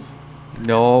Kardashians?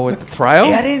 no with the trial?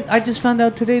 Hey, I didn't. I just found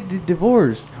out today the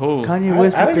divorce. Who? Kanye I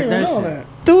West don't and even know Kardashian.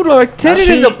 that. Dude, I said it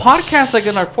in She- the podcast, like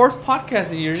in our fourth podcast,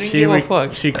 and you didn't give a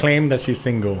fuck. She claimed that she's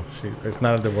single. It's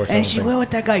not a divorce. I And don't she think. went with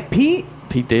that guy Pete.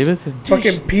 Pete Davidson. Dude,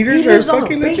 Fucking she- Peters he are lives on the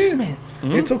fucking legit. basement.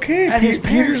 It's okay. At his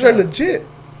Peters parents' are house. legit.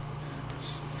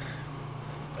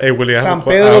 Hey Willie, I San have,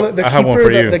 Pedro, the I have one keeper,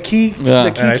 for you. the key, Yeah. the And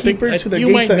I key think keeper to the you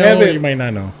gates might of know, You heaven. might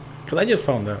not know, because I just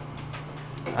found out.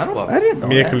 I don't. What? I didn't know.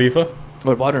 Mia that. Khalifa,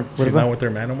 What about her? she's about- not with her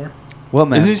man no more. What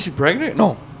man? Isn't she pregnant?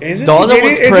 No. Isn't The she other dating?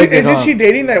 one's pregnant, Isn't huh? she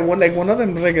dating that one of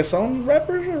them reggaeton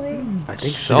rappers or what? I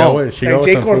think She got with, she got Like with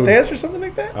Jay some food. Cortez or something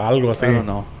like that? Algo así. I don't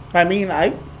know. I mean,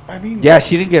 Yeah,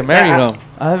 she didn't get married, Yeah, though.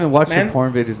 I haven't watched Man. the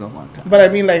porn videos in a long time. But I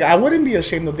mean, like, I wouldn't be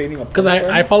ashamed of dating a porn Because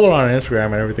star. I follow her on Instagram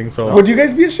and everything. So Would you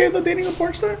guys be ashamed of dating a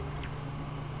porn star?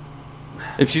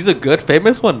 If she's a good,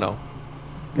 famous one, no.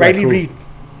 Riley who? Reid.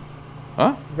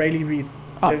 Huh? Riley Reid.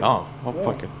 Oh, If- no. I'm Oh.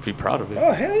 fucking be proud of it.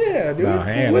 Oh, hell yeah, dude. no, Who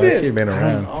hey, that wouldn't? shit been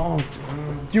around. Oh,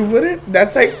 You wouldn't?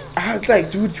 That's like, it's like,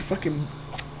 dude, you fucking,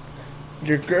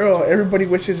 your girl, everybody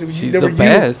wishes it She's they the were you.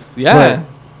 best. Yeah.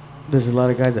 there's a lot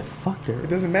of guys that fucked her. It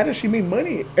doesn't matter. She made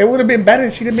money. It would have been bad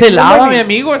if she didn't Se make no lava, mi money.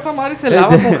 amigo. Esa madre se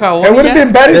lava con jabón. It would have ya.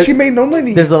 been bad if she made no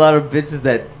money. There's a lot of bitches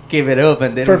that give it up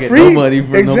and they For don't get free. no money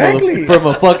for Exactly. from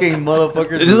a fucking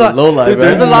motherfucker There's a, low life. dude,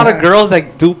 there's a right? lot of girls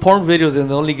that do porn videos and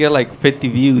they only get like 50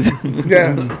 views.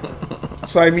 Yeah.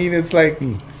 So I mean, it's like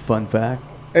Fun fact.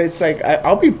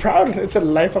 I'll be proud. It's a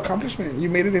life accomplishment. You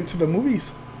made it into the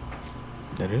movies.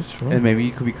 That is true. And maybe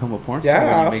you could become a porn star. Yeah, when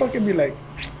you I'll make- fucking be like,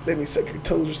 let me suck your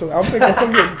toes or something. I'll make a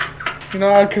fucking, you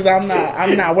know, because I'm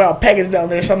not well packaged down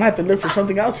there, so I'm gonna have to look for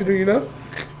something else to do. You know.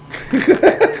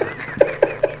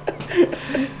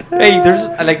 Hey,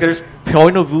 there's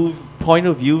point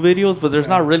of view videos, but there's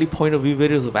not really point of view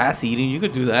videos of ass eating. You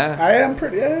could do that. I am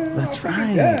pretty. Yeah, That's I'll fucking-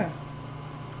 right. Yeah.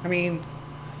 I mean,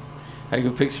 I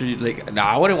can picture you like, nah,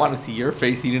 I wouldn't want to see your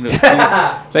face eating a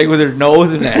like with her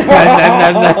nose and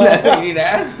that eating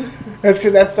ass. that's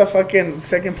because that's the fucking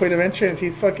second point of entrance.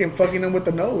 He's fucking him with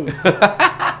the nose.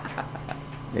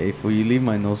 Hey, fool, you leave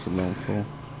my nose alone, fool.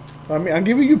 I mean, I'm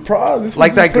giving you props. This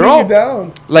Like one's just that putting girl. you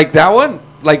down. Like that one,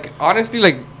 like honestly,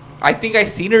 like I think I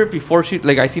seen her before she,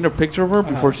 like I seen a picture of her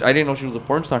before I didn't know she was a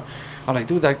porn star. I'm like,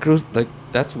 dude, that girl's like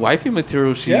that's wifey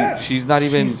material. She's not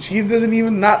even. She doesn't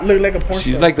even not look like a porn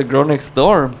She's star. like the girl next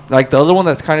door. Like the other one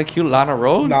that's kind of cute, Lana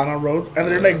Rhodes. Donna Rhodes, and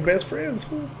they're like best friends.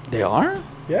 Fool. They are.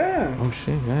 Yeah, Oh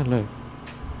shit! Yeah, look.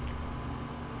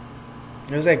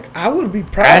 it's like I would be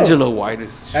proud. Angela White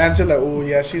is. Angela, oh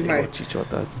yeah, she's my.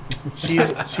 Chichotas.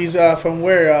 She's from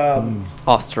where?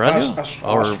 Australia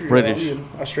or British?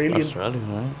 Australian. Australia,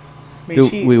 right? I mean,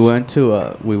 Dude, we went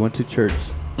to church.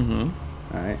 Mm-hmm.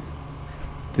 All right.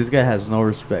 This guy has no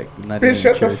respect. Not Bitch, even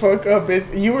shut the church. fuck up,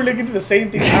 bitch. You were looking at the same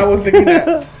thing I was looking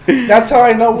at. That's how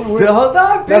I know we're. So, hold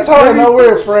on, That's bitch, how I let me know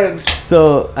we're finish. friends.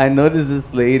 So I noticed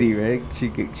this lady, right?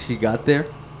 She got there.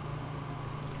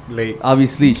 Late.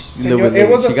 Obviously, she, Senor, little bit it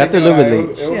late. was a She got there a little bit senora.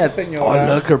 late. It was a senora.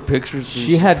 Oh, look her pictures.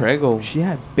 She had prego. She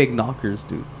had big knockers,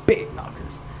 dude. Big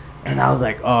knockers. And I was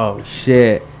like, oh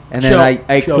shit. And then She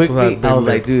I also quickly, had big I was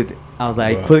like, lips. dude. I was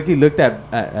like, I Wow. quickly looked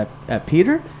at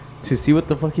Peter to see what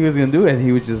the fuck he was gonna do, and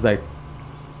he was just like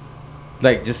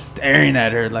just staring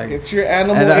at her, like. It's your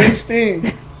animal And I-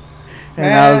 instinct.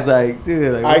 And I was like,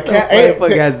 dude, like, I what the can't- fuck? hey, Fuck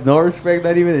the- has no respect,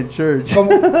 not even in church. Como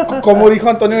dijo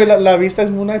Antonio, la vista es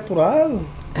muy natural.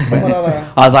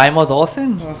 Camarada. Adaimo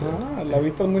Dawson. Ajá, la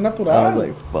vista es muy I natural. was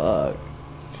like, fuck.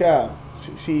 O sea,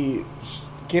 si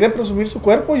quiere presumir su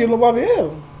cuerpo, yo lo voy a ver.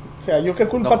 O sea, yo qué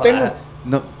culpa tengo.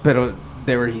 No, pero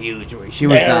they were huge, güey. She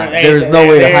was There- not. hey, There was no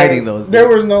way there- of hiding those. There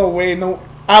dude. was no way. No,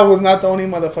 I was not the only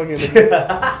motherfucker.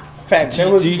 Fact. There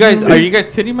was Do you guys are you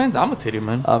guys titty men? I'm a titty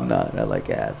man. I'm not. I like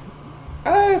ass.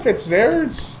 If it's there,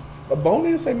 it's a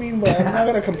bonus. I mean, but I'm not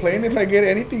gonna complain if I get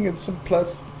anything. It's a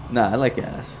plus. Nah, I like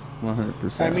ass.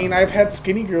 100%. I mean, I've had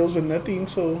skinny girls with nothing,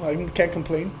 so I can't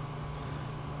complain.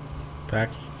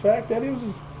 Facts. Fact, that is.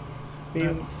 I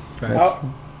mean, Facts.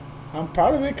 I'm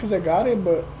proud of it because I got it,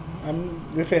 but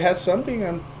if it has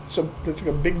something, so it's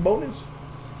like a big bonus.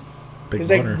 Big It's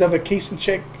boner. like the vacation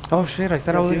check. Oh shit! I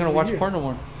said I At wasn't the gonna end of watch the year. porn no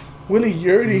more. Willie,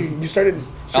 you started.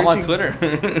 I'm on searching-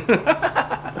 Twitter.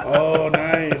 Oh,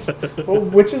 nice. Well,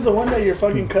 which is the one that your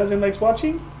fucking cousin likes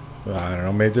watching? I don't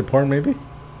know, major porn maybe?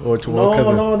 Or to No, what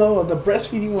cousin? no, the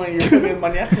breastfeeding one. You're fucking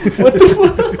maniacal. What the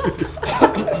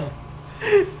fuck?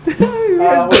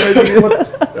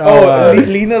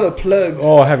 Lena the plug.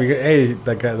 Oh, have you? Hey,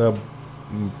 the guy, the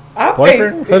Hey,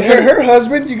 boyfriend? Husband? her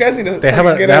husband. You guys need to they have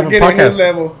a get they have a get at his podcast.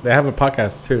 level. They have a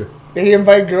podcast too. They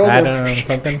invite girls. Adam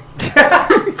something.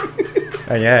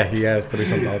 Yeah, he has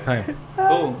threesomes all the time.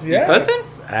 Oh, Yeah. your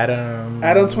cousin?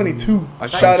 Adam 22. I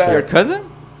thought Shout Your out.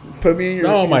 cousin? Put me in your,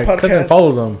 No, your my podcast. cousin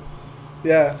follows him.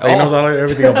 Yeah. He knows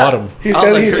everything about him. He I was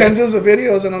says like, he sends us the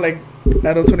videos, and I'm like,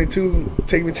 Adam 22,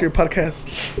 take me to your podcast.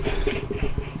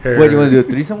 Her- What, you want to do a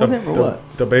threesome with him or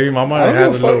what? The baby mama I don't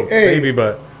has a give a fuck. little Hey, baby,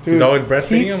 but dude, she's always breastfeeding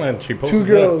he- him, and she posts 2 it.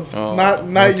 girls, Oh.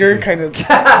 not your two. kind of,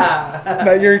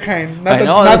 not your kind, not I the,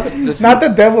 know, not, this- the, not the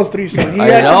devil's threesome. He I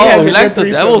actually know. has He a likes good the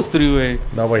threesome. devil's three-way.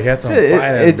 No, but he has some It,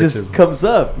 fine it ass just bitches. comes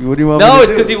up. What do you want No, me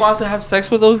it's to because do? he wants to have sex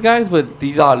with those guys, but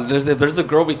these are there's a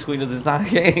girl between us. It's not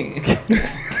gay.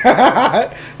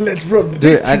 Let's rub Dude,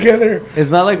 dicks together.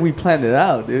 It's not like we planned it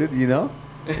out, dude, you know?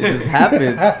 It just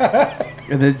happened.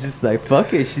 And it's just like,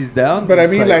 fuck it, she's down. But I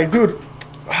It's mean, like, dude,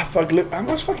 fuck, look, how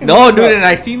much fucking. No, dude, and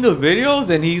I seen the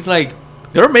videos, and he's like,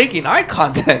 they're making eye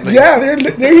contact. Like, Yeah,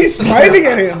 he's smiling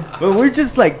at him. but we're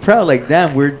just like proud, like,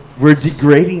 damn, we're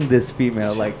degrading this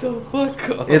female. Like, the fuck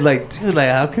up. it, like, dude, like,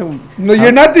 how can we. No,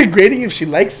 you're not degrading if she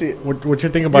likes it. What you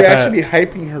think about You're that? actually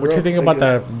hyping her. What you up, think I about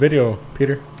guess. that video,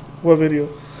 Peter? What video?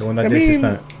 The one that I JC mean-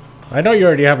 sent. I know you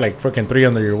already have like freaking 3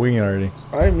 under your wing already.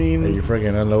 I That mean, you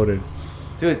freaking unloaded.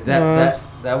 Dude, Uh,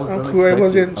 that was I'm cool. I unexpected.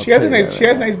 wasn't. I'll She has tell a you nice. that She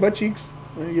has right nice butt cheeks.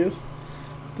 I guess.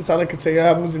 That's all I could say.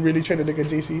 I wasn't really trying to look at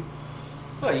JC.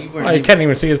 Well, you Oh, you can't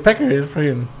even see his pecker. It's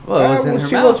freaking. Well, it was in her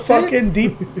she mouth, was dude. fucking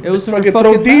deep. It was in her fucking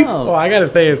fucking throat deep. mouth. Oh, I gotta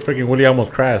say, it's freaking Willie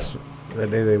almost crashed the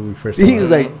day that we first. He saw was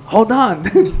it. like, "Hold on!"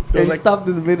 and he like- stopped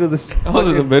in the middle of the street. I was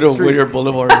in the middle of Whittier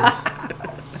Boulevard.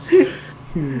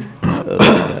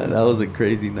 That was a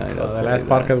crazy night. I'll The tell last you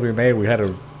that. podcast we made, we had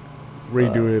to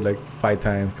redo it like 5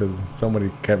 times because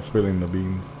somebody kept spilling the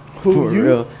beans. Who, For you?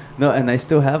 real. No, and we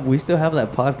still have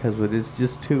that podcast, but it's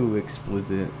just too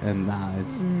explicit, and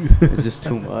it's just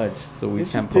too much, so we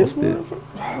Is can't it this post it. motherfucker?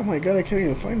 Oh my god, I can't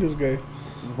even find this guy.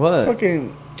 What?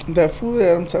 Fucking that fool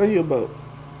that I'm telling you about.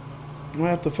 I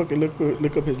have to fucking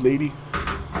look up his lady.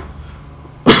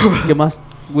 ¿Qué más,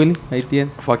 Willie? Ahí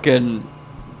tienes. Fucking.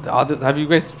 Have you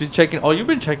guys been checking? Oh, you've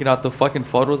been checking out the fucking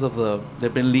photos of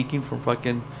they've been leaking from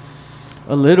fucking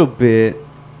A little bit.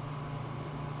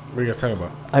 What are you guys talking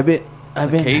about? I've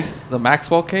been case, the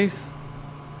Maxwell case.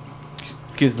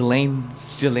 Ghislaine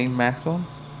Maxwell.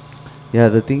 Yeah,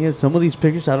 the thing is, some of these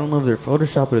pictures, I don't know if they're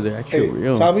Photoshop or they're actually Hey,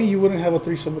 real. tell me you wouldn't have a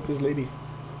threesome with this lady.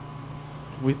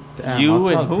 With Damn, you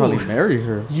I'll and who? probably marry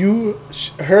her. You,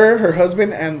 her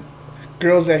husband, and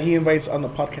girls that he invites on the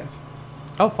podcast.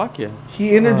 Oh fuck yeah.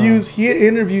 He interviews. He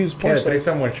interviews She porn had a stars.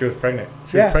 threesome when she was pregnant.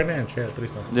 She Yeah. was pregnant and she had a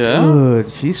threesome. Yeah. Good,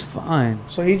 she's fine.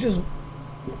 So he just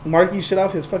marking shit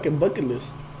off his fucking bucket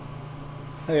list.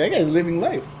 Hey, that guy's living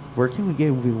life. Where can we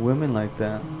get women like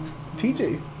that?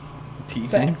 TJ, TJ.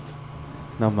 fact,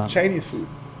 No, man. Chinese food.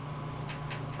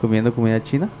 Comiendo comida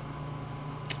china?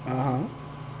 Uh-huh.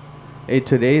 Hey,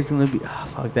 today is gonna be.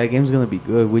 Fuck, that game's gonna be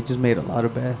good. We just made a lot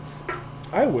of bets.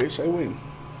 I wish I win.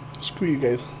 Screw you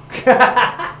guys.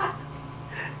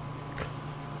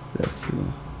 That's true.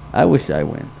 I wish I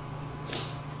win.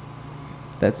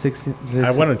 That's six.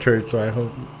 I went to church, so I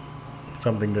hope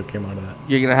something good came out of that.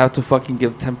 You're gonna have to fucking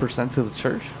give 10% to the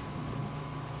church.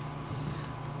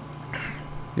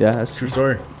 Yeah, that's True true.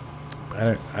 story. I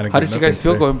didn't How get did you nothing guys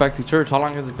feel today. going back to church? How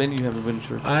long has it been you haven't been to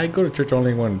church? I go to church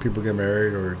only when people get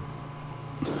married or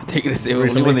Take it only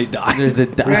Recently. when they die. There's a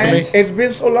Man, dime. it's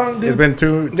been so long, dude. it's been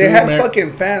two. They two had mar-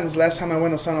 fucking fans last time I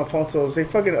went to San Alfonso's. They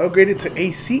fucking upgraded to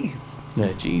AC.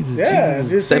 Yeah, Jesus. Yeah,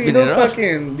 Jesus. just Stepping you know, it up.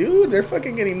 fucking dude, they're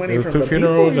fucking getting money There from was 2 the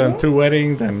funerals people, you and know? 2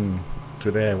 weddings, and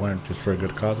today I went just for a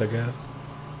good cause, I guess.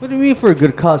 What do you mean for a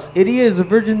good cause? Idiot, it's a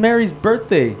Virgin Mary's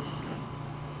birthday.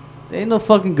 There ain't no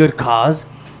fucking good cause.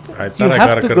 I thought I have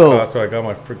got a to good go. cause, so I got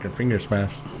my freaking finger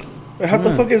smashed. How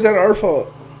the fuck is that our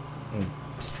fault?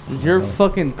 It's your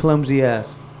fucking clumsy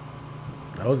ass.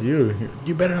 That was you.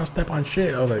 You better not step on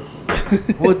shit. I was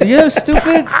like, Well, yeah,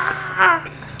 stupid.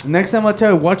 Next time I'll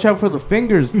tell you, watch out for the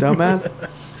fingers, dumbass.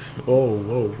 whoa,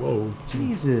 whoa, whoa.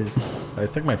 Jesus. I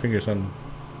stuck my fingers on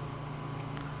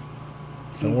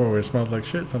somewhere where it smells like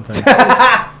shit sometimes.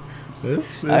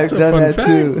 It's I've a done fun that fact.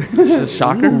 too. It's a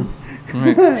shocker.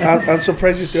 Right. I'm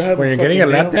surprised you still have. When a you're getting a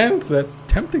fucking lap nail. dance, that's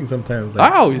tempting sometimes.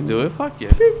 I always do it. Fuck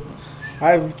yeah.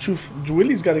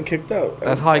 Willie's gotten kicked out.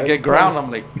 That's how I get ground.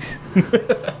 I'm like,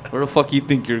 where the fuck you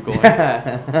think you're going?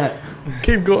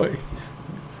 Keep going.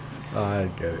 Oh, I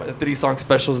get But it. the 3-song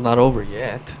special is not over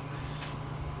yet.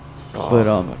 Oh, But,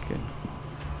 fucking.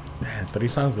 Man, 3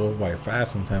 songs go by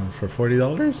fast sometimes. For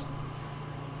 $40?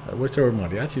 I wish there were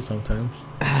mariachi sometimes.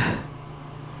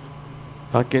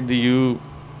 Fucking do you...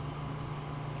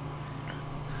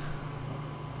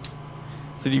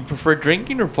 So do you prefer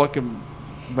drinking or fucking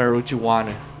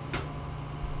marijuana?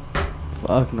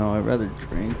 Fuck no, I'd rather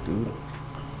drink, dude.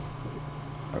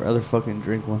 I'd rather fucking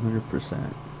drink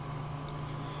 100%.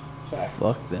 Fact.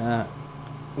 Fuck that.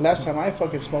 Last time I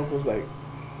fucking smoked was like,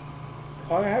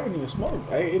 fuck, I haven't even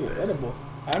smoked. I ate an edible.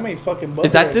 I made fucking butter.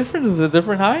 Is that different? Is it a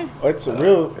different high? Oh, it's a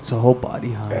real. It's a whole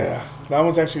body high. Yeah, that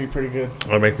one's actually pretty good.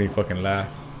 That makes me fucking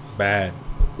laugh. Bad.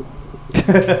 I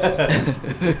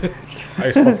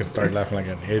just fucking started laughing like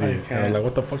an idiot. And I was can't. like,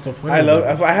 what the fuck's so funny? I about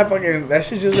love. it? I have fucking. That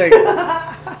shit's just like,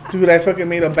 dude. I fucking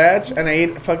made a batch and I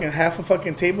ate fucking half a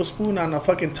fucking tablespoon on a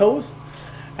fucking toast,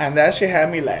 and that shit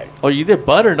had me like. Oh, you did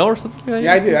butter, no? Or something like that?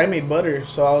 Yeah, I did. I made butter,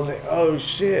 so I was like, oh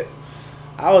shit.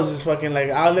 I was just fucking like,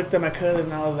 I looked at my cousin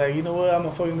and I was like, you know what? I'm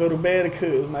gonna fucking go to bed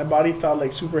because my body felt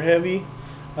like super heavy.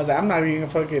 I was like, I'm not even gonna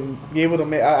fucking be able to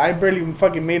make. I barely even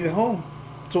fucking made it home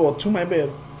to my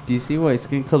bed. Do you see why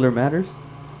skin color matters?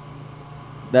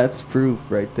 That's proof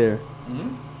right there.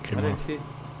 Mm-hmm. Came I didn't off. see.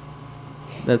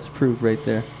 That's proof right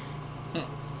there.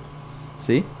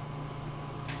 See?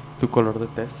 Tu color de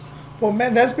tez. Well,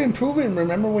 man, that's been proven.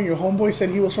 Remember when your homeboy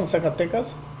said he was from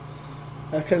Zacatecas?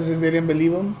 Because they didn't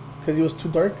believe him because he was too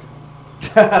dark.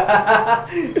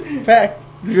 Fact.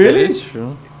 That is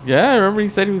true. Yeah, I remember he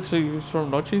said he was from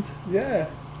Noches. Yeah.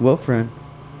 What friend?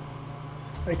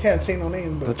 I can't say no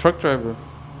names, The but truck driver.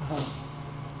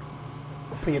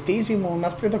 prietísimo,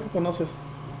 más prieto que conoces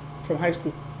from high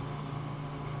school.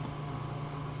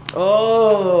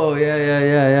 Oh,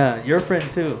 yeah. Your friend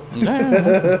too.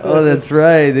 Yeah. Oh, that's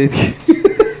right.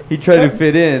 He tried to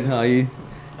fit in, huh?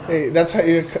 Hey, that's how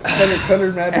you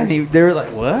colored matters. And they were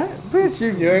like, "What, bitch?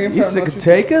 You ain't You from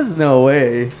Zacatecas? No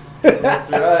way." That's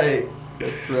right.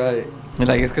 That's right.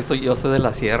 Like, es que yo soy de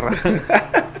la sierra.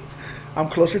 I'm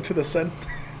closer to the sun.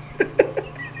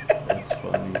 That's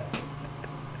funny.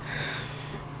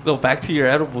 So back to your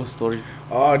edible stories.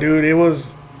 Oh, dude, it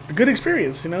was a good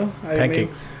experience, you know.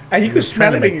 Pancakes. And you We could were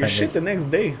smell trying it to in make your shit pancakes. the next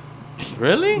day.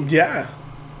 Really? Yeah.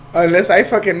 Unless I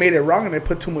fucking made it wrong and I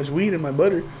put too much weed in my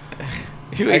butter.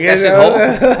 You I ate that guess, shit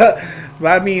whole?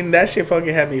 But I mean, that shit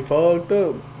fucking had me fucked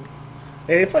up.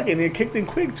 And it kicked in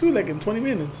quick too, like in 20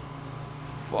 minutes.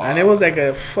 And it was like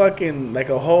a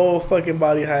whole fucking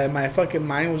body high. My fucking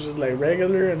mind was just like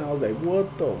regular, and I was like,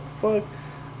 what the fuck?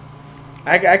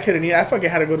 I couldn't eat. I fucking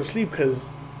had to go to sleep because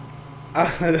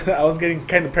I was getting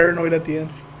kind of paranoid at the end.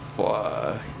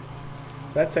 Fuck.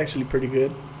 That's actually pretty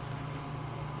good.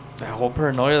 That whole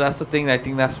paranoia, that's the thing. I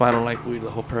think that's why I don't like weed. The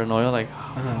whole paranoia, like, oh,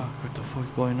 Uh-huh. fuck, what the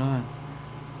fuck's going on?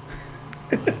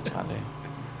 Chale.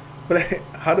 But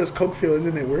how does Coke feel?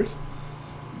 Isn't it worse?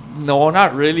 No,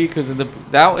 not really, because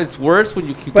it's worse when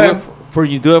you keep But-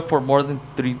 do it for more than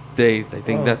 3 days. I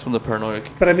think Oh. that's when the paranoia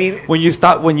kicks. But I mean, When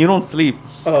you don't sleep.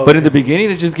 Oh, But in okay. the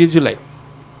beginning, it just gives you like,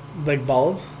 like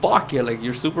balls. fuck yeah, like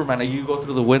you're Superman. Like you go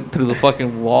through the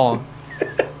fucking wall,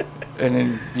 and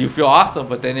then you feel awesome.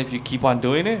 But then if you keep on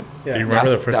doing it, Yeah. Do you remember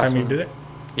the That's- first that's time you when- did it?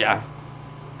 yeah.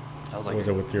 I was like, Was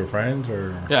it with your friends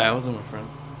or? yeah, I was with my friend.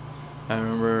 I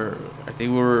remember. I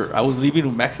think I was leaving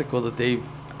to Mexico the day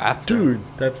after. Dude,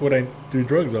 that's what I do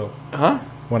drugs though. Huh?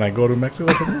 When I go to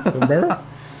Mexico, remember?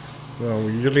 Well,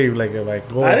 usually like if I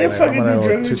go, I didn't like, fucking I'm gonna do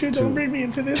drugs to- with you. to- Don't bring me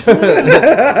into this. You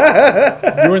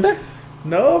weren't there?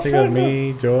 No, I think it fuck was no.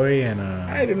 me, Joy, and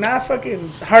I do not fucking.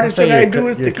 Hardest I'd say thing I your do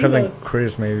is your tequila. cousin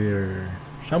Chris maybe or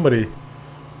somebody.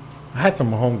 I had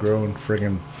some homegrown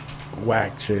friggin'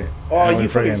 whack shit. Oh, And you we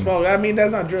fucking friggin- smoke. I mean,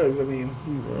 that's not drugs. I mean,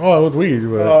 Oh, it was weed.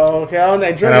 But oh, okay. I was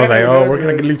like, and drugs. I was like, never oh, done we're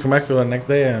gonna drugs. leave to Mexico the next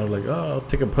day, and I was like, oh, I'll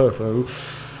take a puff. I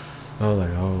was like,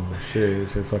 oh shit,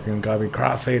 this shit fucking got me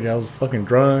crossfaded. I was fucking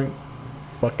drunk,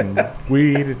 fucking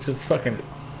weed. It just fucking.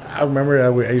 I remember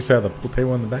I used to have the pool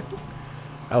table in the back.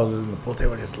 I was in the pool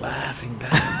table just laughing.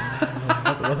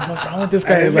 What the fuck's wrong with this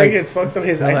guy? And this It's guy gets fucked up.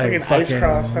 His I'm eyes fucking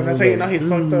crossed, and that's how you know he's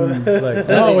fucked up. Like,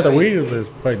 no, with the weed it was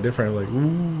quite different. Like,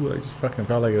 ooh, I just fucking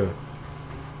felt like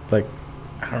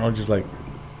I don't know, just like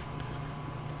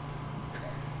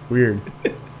weird.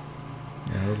 Yeah,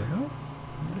 I was like, oh,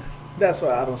 That's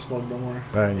why I don't smoke no more.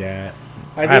 but yeah.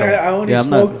 I think don't- I only Yeah, I'm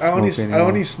not smoked. I only smoking I only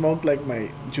anymore. smoked like my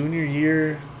junior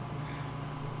year,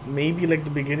 maybe like the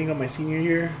beginning of my senior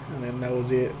year, and then that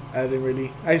was it. I didn't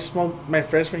really. I smoked my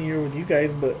freshman year with you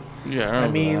guys, but Yeah. I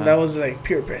mean that was like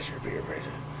peer pressure.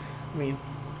 I mean,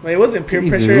 it wasn't peer Jeez,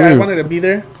 pressure. dude. I wanted to be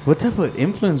there. What type of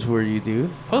influence were you,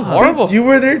 dude? Fuck, horrible. You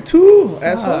were there too,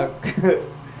 asshole. Fuck.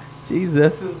 Jeez,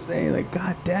 that's what I'm saying. Like,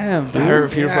 goddamn, I heard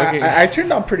dude. peer Yeah, fucking. I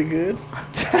turned out pretty good.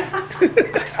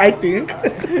 I think.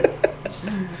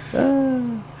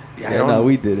 Yeah, I Yeah, don't no, know.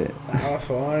 we did it. Oh,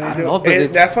 funny, I dude. know, but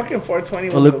it's- that fucking 420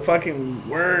 was Well, look- the fucking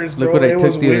worst, look bro. what I It took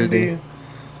was the other windy. day.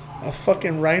 A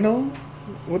fucking rhino?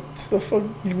 What the fuck?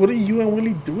 What are you and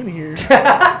Willie doing here?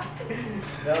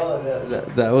 No,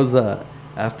 that was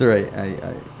after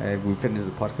I we finished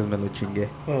the podcast, me lo chingué.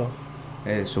 Oh,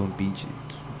 Es un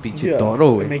pinche yeah.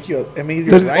 toro, It güey. make you. It made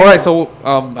you. Does- a all right, rhino.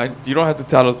 so you don't have to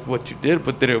tell us what you did,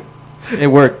 but did it It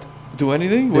worked. do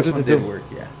anything? What This does one it did do? work,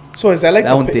 yeah. So is that like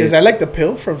That one the, did. is that like the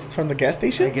pill from the gas I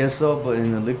station? guess so, but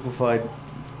in a liquefied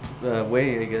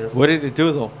way, I guess. What did it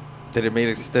do though? Did it make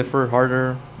it stiffer,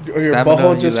 harder? Or your stamina,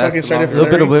 butthole you just fucking lasted started A little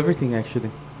bit of flaring? everything,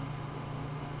 actually.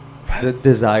 The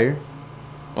desire,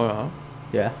 Oh,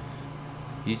 yeah. yeah.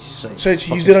 You just like. So you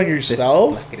fucking use it on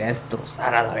yourself? Like, querías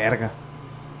destrozar a la verga.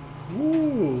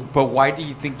 Ooh. But why do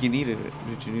you think you needed it?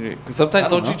 Did you need it? Because sometimes I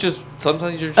don't don't you know. just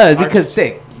sometimes you're just Because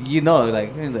you know,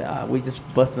 like we just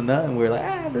bust a nut and we're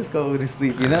like, let's go to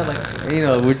sleep. You know,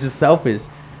 like we're just selfish.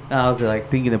 And I was like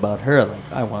thinking about her,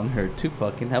 like I want her to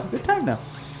fucking have a good time now.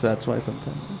 So that's why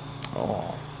sometimes.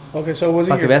 Oh. Okay, so it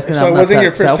wasn't Fuck, your if that's so it I'm not wasn't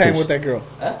your first time selfish. with that girl.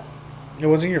 Huh? It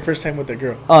wasn't your first time with that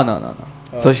girl. Oh no.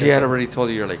 Oh, So okay. she had already told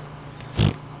you you're like,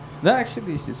 No,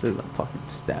 actually, she says I'm fucking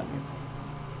stallion.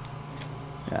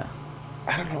 Yeah.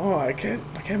 I don't know. I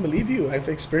can't believe you. I've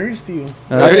experienced you.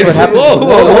 That's what happened. Whoa,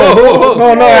 whoa, whoa,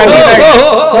 whoa. No, I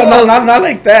mean, like, no, not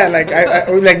like that. Like I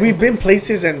like we've been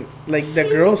places and like the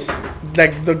girls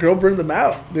like the girl burned them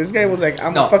out. This guy was like,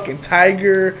 I'm No. a fucking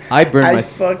tiger. I burned I my.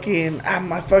 fucking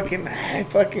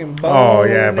Oh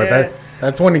yeah, but bone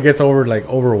that's when he gets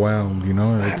overwhelmed, you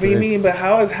know. I mean, but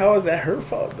how is that her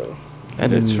fault though?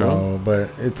 That is true. No, but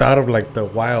it's out of like the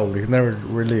wild. He's never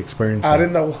really experienced Out it.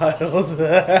 in the wild.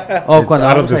 Oh, It's cuando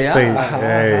out of vamos the allá. state. Ajá,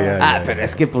 Yeah. Pero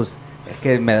es que pues es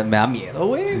que me da miedo,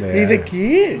 güey. Yeah. ¿Y de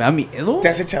qué? Me da miedo. ¿Te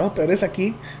has echado peores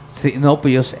aquí? Sí, no,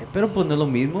 pues yo sé, pero pues no es lo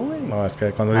mismo, güey. No, es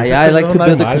que cuando dices Allá I que like son to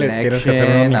build a animales, tienes que hacer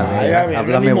un connection. animal. Ay, a ver,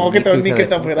 háblame ni modo que bonito, hija te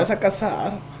de fueras puta. a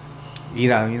casar.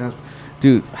 Mira, mira.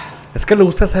 Dude, Es que le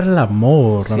gusta hacer el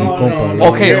amor a mi No, compa. no, ¿no? no.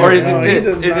 Okay, or is No, it he this?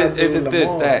 does Is not it is do it the this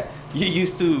most. that you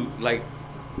used to like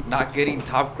not getting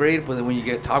top grade, but then when you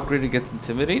get top grade, it gets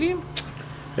intimidating?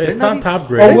 It's They're not not top Oh,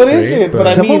 grade. what is it? But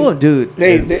I some mean, of them, dude.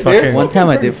 They, It's they're fucking- One time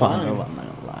I pretty did find fine. her, I'm not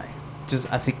gonna lie. Just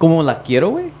así como la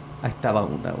quiero, güey. Ahí estaba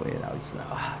una, güey. I was just like,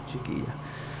 chiquilla.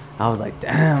 I was like,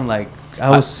 damn, like, I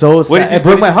was so what sad. did you- It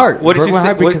broke what my did you- heart. what It did broke you my say-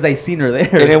 heart what- because I seen her there.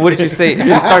 And then what did you say? If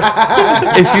she starts,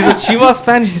 if she's a Chivas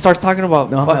fan, she starts talking about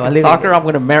No, me fucking vale soccer. verga. I'm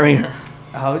gonna marry her.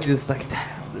 I was just like, damn,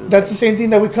 dude. That's the same thing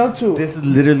that we come to. This is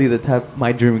literally the type,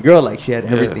 my dream girl. Like, she had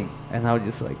Yeah. everything. And I was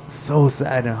just like, so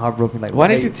sad and heartbroken. Like, Why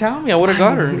didn't you tell me? I would have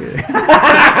got her.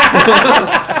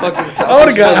 I would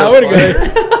have got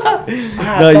it.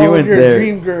 Ah, No, I you thought went you're a there.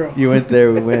 dream girl. You went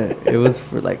there, we went. It was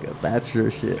for like a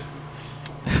bachelor shit.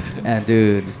 And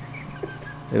dude,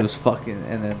 it was fucking.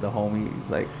 And then the homie, he's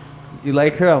like, "You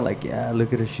like her?" I'm like, "Yeah,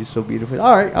 look at her. She's so beautiful."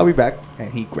 All right, I'll be back.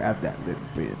 And he grabbed that little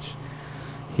bitch.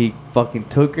 He fucking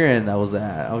took her, and that was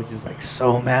that. I was just like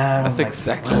so mad. That's I'm like,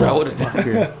 exactly what I would've done.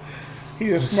 "Motherfucker."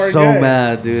 He's a smart so guy.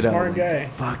 mad, dude. I Smart was guy. like,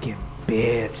 fucking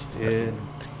bitch, dude.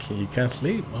 You can't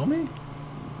sleep, homie.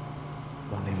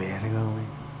 Vale verga, güey.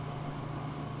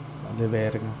 Vale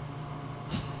verga.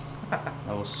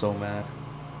 I was so mad.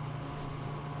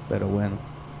 Pero bueno.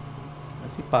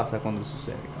 Así pasa cuando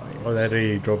sucede, Oh, caballero. that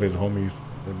he drove his homies,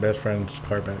 the best friend's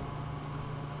car back.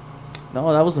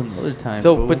 No, that was another time.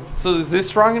 So, fool. but so is this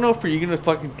strong enough, or you gonna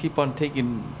fucking keep on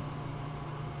taking?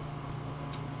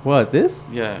 What, this?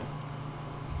 Yeah.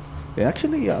 Yeah,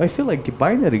 actually, I feel like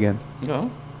buying it again.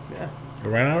 No. Yeah. You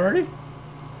ran out already?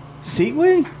 Sí,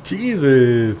 güey.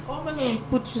 Jesus. Oh, me lo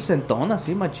put you sentón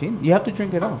así, machín. You have to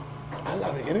drink it all. A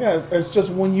la verga. It's just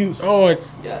one use. Oh,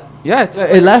 it's Yeah. Yeah, it's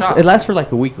It lasts for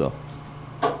like a week, though.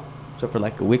 So for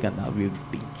like a week, and I'll be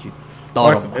beat you.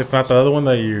 oh, it's not the other one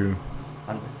that you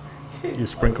You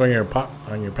sprinkle on your pot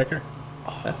on your pecker.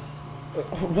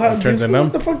 Wow, turns this- it numb?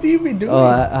 what the fuck do you be doing? Oh,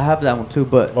 I have that one too,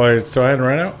 but Oh, it's so I hadn't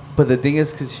ran out. But the thing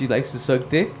is, cause she likes to suck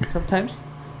dick sometimes.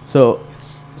 So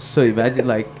imagine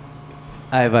like,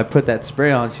 if I put that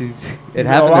spray on, it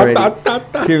happened already.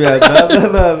 She'll be like, "Blah, blah,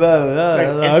 blah, blah, blah, Like,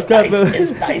 blah, it's blah, blah." spicy. It's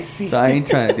spicy. So I ain't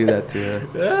trying to do that to her.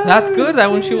 That's good. That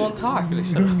when she won't talk. Like,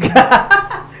 shut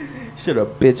up. Should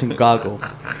have bitch and goggle.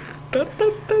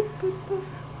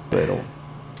 Pero,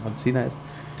 así nice,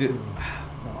 dude.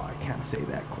 No, I can't say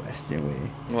that question.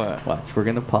 Wait, What? watch. We're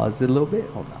gonna pause it a little bit.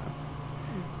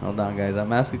 Hold on, guys.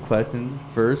 I'm asking questions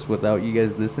first without you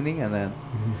guys listening, and then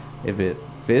if it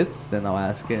fits, then I'll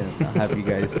ask it and I'll have you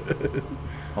guys.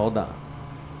 Hold on.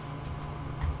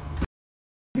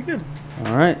 Pretty good.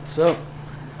 All right, so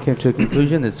came to a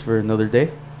conclusion. It's for another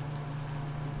day.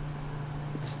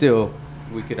 Still,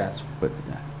 we could ask, but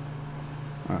yeah.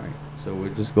 All right, so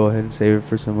we'll just go ahead and save it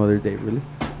for some other day. Really,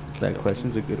 that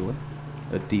question's a good one,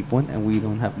 a deep one, and we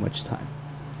don't have much time.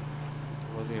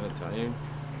 What was he gonna tell you?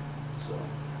 So,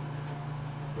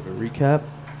 for the recap,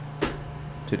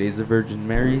 today's the Virgin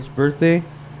Mary's birthday.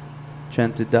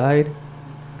 Chanta died.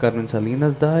 Carmen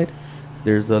Salinas died.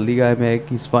 There's the Liga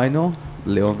MX final,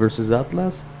 León versus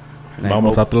Atlas. And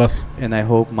Vamos Atlas. and I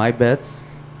hope my bets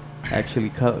actually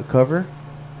cover,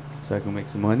 so I can make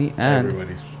some money. And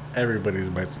Everybody's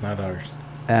bets, not ours.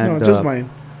 and No, just mine.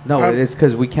 No, I'm- it's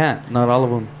because we can't. Not all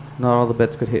of them. Not all the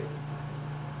bets could hit.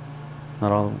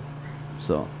 Not all of them.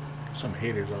 So, Some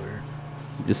haters over here.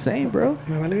 just saying, bro.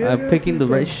 Me vale I'm verga, picking the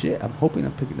puto. right shit. I'm hoping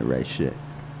I'm picking the right shit.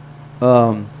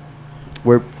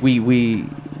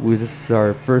 This is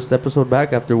our first episode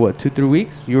back after what, 2-3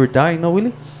 weeks? You were dying, no,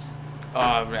 Willie?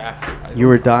 Yeah. You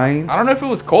were dying. I don't know if it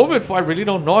was COVID. I really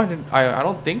don't know. I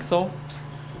don't think so.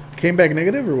 Came back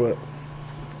negative or what?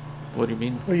 What do you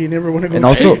mean? Well, you never want to go. And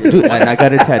also, take it. dude, and I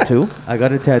got a tattoo. I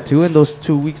got a tattoo in those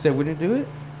 2 weeks that we didn't do it.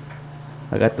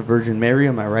 I got the Virgin Mary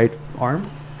on my right arm,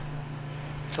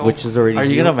 So, which is already. Are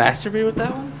you healed. gonna masturbate with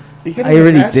that one? You can't I even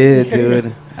already ask- did, you can't even-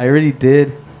 dude. I already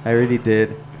did. I already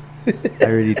did. I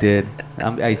already did.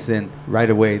 I sinned right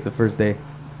away the first day.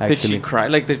 Did she Actually, cry?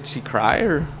 Like, did she cry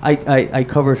or? I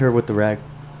covered her with the rag.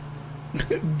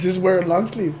 Just wear a long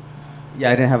sleeve. Yeah,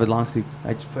 I didn't have a long sleeve.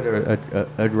 I just put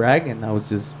a rag, and I was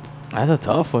just... That's a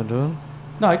tough one, dude.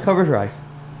 No, I covered her eyes.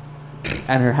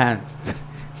 And her hands.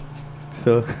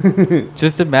 So...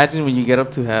 Just imagine when you get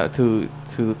up to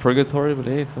the purgatory, but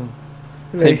hey, to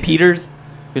Like- St. Peter's,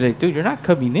 be like, dude, you're not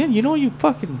coming in. You know you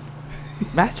fucking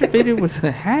masturbated with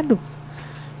the handles.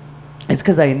 It's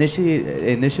because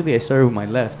initially I started with my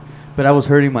left, but I was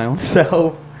hurting my own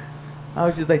self. I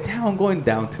was just like, damn, I'm going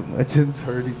down too much. It's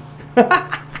hurting.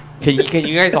 Can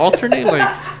you guys alternate? Like,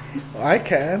 I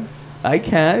can. I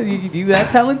can't. You that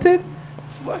talented?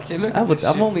 fuck, you look at I'm this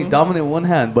shit, only bro. dominant one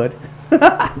hand, but.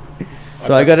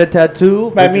 So I got a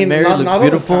tattoo. But I Virgin mean, Mary not looks all the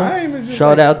beautiful. time, it's just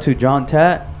Shout like- out to John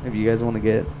Tat. If you guys want to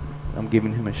get, I'm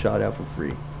giving him a shout out for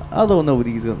free. Although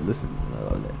nobody's gonna listen.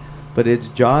 But it's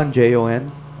John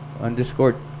JON_TAT,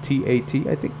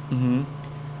 I think. Mhm.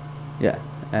 Yeah,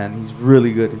 and he's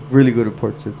really good at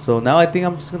portraits. So now I think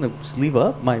I'm just gonna sleeve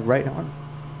up my right arm.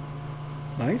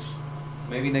 Nice.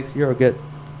 Maybe next year I'll get.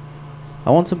 I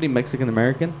want something Mexican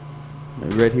American,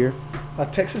 right here. A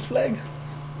Texas flag.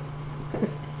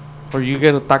 Or you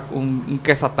get un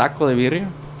quesataco de birria.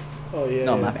 Oh yeah.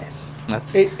 No yeah. mames.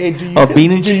 That's Hey, do you A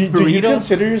bean and cheese do you burrito?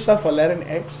 consider yourself a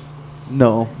Latinx?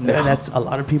 No, No. and that's a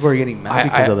lot of people are getting mad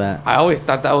because of that. I always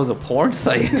thought that was a porn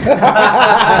site.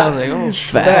 I was like, oh,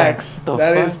 Facts. The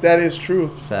That is true.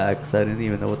 Facts. I didn't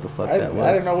even know what the fuck I that was.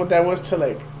 didn't know what that was till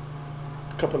like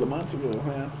a couple of months ago,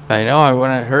 man. I know.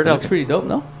 When I heard, I That's was pretty dope,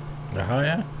 no?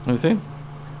 Yeah. Let me see.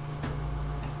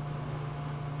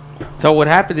 So what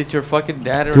happened? Did your fucking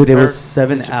dad or Dude, it or was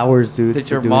 7 did hours, dude. Did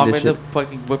for your doing mom this end shit. up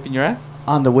fucking whipping your ass?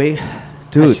 On the way? Has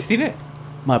Dude, she seen it?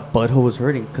 my butthole was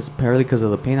hurting apparently because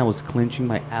of the pain. I was clenching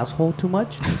my asshole too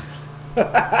much.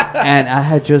 And I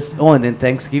had just... Oh, and then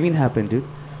Thanksgiving happened, dude.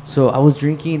 So I was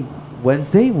drinking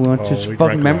Wednesday. We went Oh, to... we fucking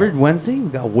drank a remember lot. Wednesday? We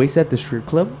got wasted at the strip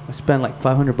club. I spent like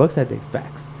 $500 that day.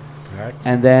 Facts. Facts.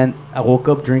 And then I woke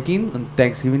up drinking on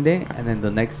Thanksgiving Day. And then the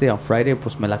next day on Friday,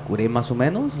 pues me la curé más o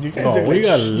menos. You guys Oh, look we like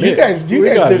got you lit. guys We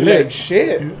look got lit. like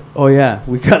shit. Oh, yeah.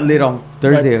 We got lit on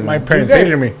Thursday. My again. parents You guys-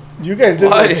 hated me You guys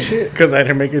look Why? like shit. because I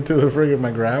didn't make it to the friggin' my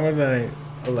grandma's, and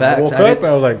I Facts, woke I up didn't- and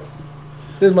I was like,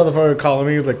 this motherfucker calling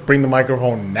me. He was like, bring the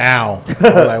microphone now. I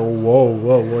was like,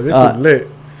 whoa, this is lit.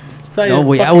 So no,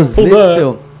 wait, I fucking was pulled lit up.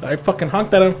 still. I fucking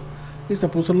honked at him. He se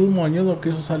puso los moños, no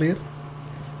quiso salir.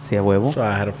 Sí, a huevo. So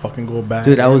I had to fucking go back.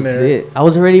 Dude, I in was there. lit. I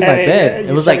was already in my Hey, bed. yeah, It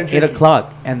you was like started 8 drinking.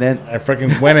 o'clock. And then... I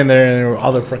freaking went in there and there were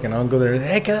all the freaking uncles there.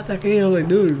 Hey, quédate aquí. I was like,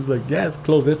 dude, it was like, yeah, it's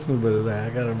close distance, but like, I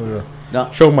gotta No.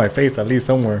 show my face at least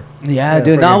somewhere. Yeah, Yeah,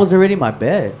 dude. Now I friggin- was already in my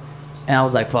bed, and I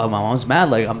was like, "Fuck, my mom's mad.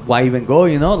 Like, why even go?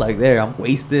 You know, like there, I'm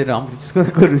wasted. I'm just gonna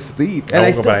go to sleep." And I I woke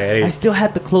up still, by 8. I still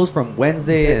had the clothes from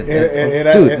Wednesday, and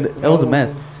Era- dude, era- it was a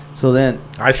mess. So then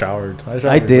I showered.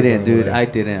 I didn't, dude. I I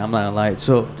didn't. I'm not gonna lie.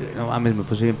 So dude, I mean, me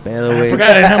puse bien pedo, I güey. forgot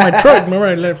I didn't have my truck. Remember,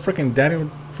 I let freaking Daddy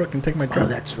freaking take my truck. Oh,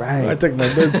 that's I right. took my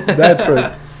that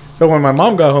truck. So when my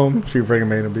mom got home, she freaking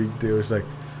made a big deal. It's like,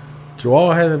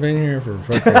 Joel hasn't been here for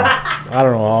fucking I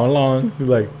don't know how long. He's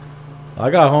like, I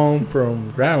got home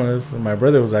from grandma's and my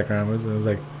brother was at grandma's and it was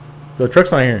like, the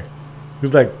truck's not here. He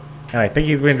was like, and I think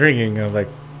he's been drinking. I was like,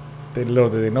 little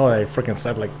did they know that I freaking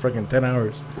slept like freaking 10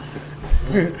 hours.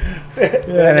 They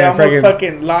I almost freaking-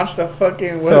 fucking launched a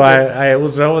fucking. what So is it? I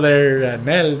was over there at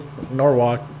Nell's,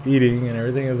 Norwalk, eating and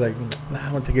everything. I was like, nah,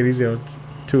 I'm gonna take it easy.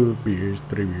 2 beers,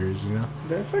 3 beers, you know.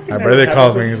 That fucking My never brother happens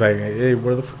calls me. with He's like, hey,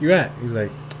 where the fuck you at? He's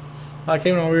like, I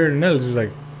came over here to Nell's. He's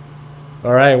like,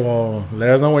 all right, well, let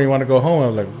us know when you want to go home. I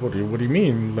was like, what do you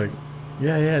mean? He's like,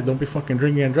 yeah, don't be fucking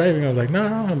drinking and driving. I was like, no,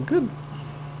 I'm good.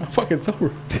 I'm fucking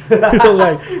sober.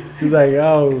 he's like,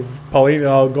 oh, Pauline,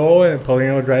 I'll go and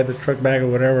Pauline will drive the truck back or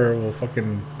whatever. We'll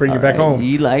fucking bring you back Alright, home.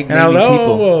 You like And I was maybe like,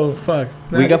 people. oh, well, fuck.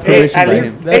 We got Hey, permission at by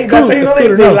least, him. That's hey, that's cool, how you that's know cool they,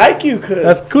 to they know. like you, cause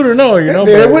That's cool to know, you know.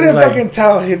 they but wouldn't like- fucking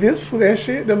tell hey, this fool that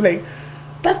shit. They're like,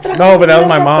 "Estás No, but that was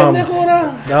my tranquilo, mom. pendejo,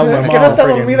 ahora? That was my mom. Quédate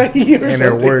friggin' dormida ahí or in their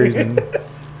something." words. And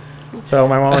so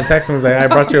my mom texted me was like, I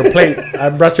brought you a plate. I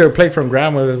brought you a plate from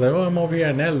grandma. It's like, oh, I'm over here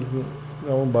at Nell's. I'm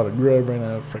about to grub right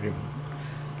now. Freaking.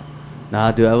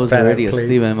 Nah, dude, I was Fat already ass plate.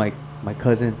 asleep, and my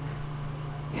cousin,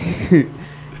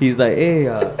 he's like, hey,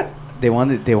 they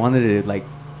wanted to like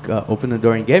open the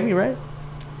door and get me, right?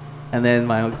 And then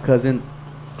my cousin,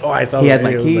 Oh, I saw he that had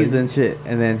my video, keys like, and shit,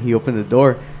 and then he opened the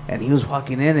door, and he was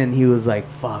walking in, and he was like,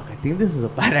 fuck, I think this is a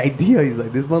bad idea. He's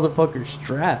like, this motherfucker's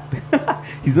strapped.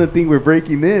 He's gonna think we're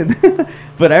breaking in.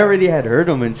 But I already had heard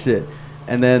him and shit.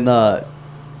 And then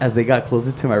as they got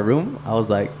closer to my room, I was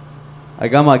like, I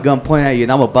got my gun pointed at you,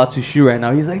 and I'm about to shoot right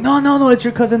now. He's like, no, it's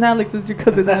your cousin Alex. It's your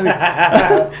cousin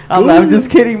Alex. I'm just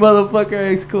kidding,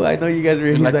 motherfucker. It's cool. I know you guys were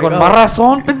here. He's Like, like, con "Oh." más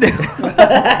razón, pendejo.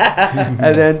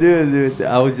 And then, dude,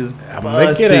 I was just I'm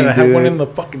busting, naked and I have one in dude.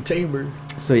 the fucking chamber.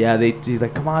 So yeah, he's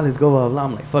like, come on, let's go, blah, blah.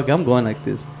 I'm like, fuck, I'm going like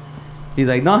this. He's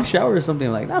like, no, shower or something.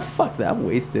 I'm like, nah, fuck that. I'm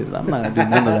wasted. I'm not gonna do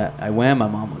none of that. I went. My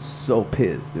mom was so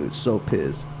pissed, dude, so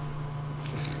pissed.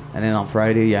 And then on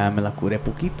Friday, yeah, me la curé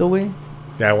poquito, güey.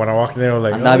 Yeah, when I walked in there, I was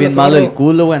like, Andaba bien malo el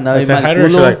culo, güey. Andaba I bien said mal hi el to her.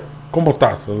 She's culo. like, ¿cómo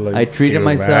estás? I was like, I she treated was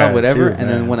myself, mad. whatever. She was And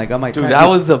then mad. when I got my Dude, tattoo- that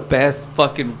was the best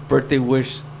fucking birthday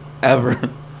wish ever.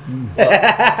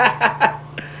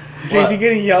 JC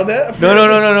getting yelled at?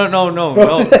 No.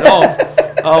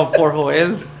 For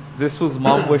Joel's, this was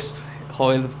mom wished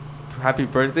Joel happy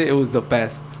birthday. It was the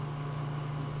best.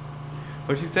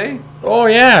 What'd she say? Oh,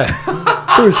 yeah.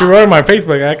 Dude, she wrote on my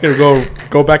Facebook. I could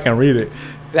go back and read it.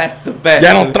 That's the best.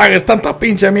 Ya no tragues tanta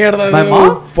pinche mierda. My dude.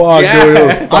 mom? Fuck, Yeah. dude. It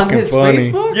was on fucking his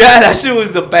funny. Facebook? Yeah, that shit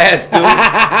was the best, dude.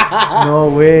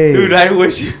 No way. Dude, I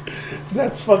wish you.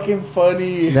 That's fucking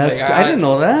funny. That's Like, I didn't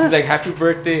know She's that. like, happy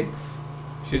birthday.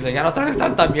 She's like, ya no tragues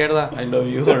tanta mierda. I love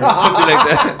you. Or something like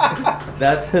that.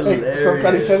 That's Hey, hilarious. so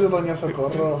Cari says it, Doña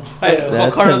Socorro. Juan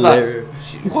That's Carlos hilarious.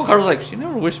 Juan Carlos like, she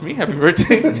never wished me happy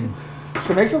birthday.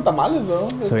 She makes some tamales, though.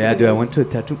 So yeah, dude, I went to a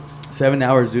tattoo. 7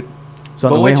 hours, dude. So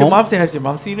on But the way what'd your home, mom say? Has your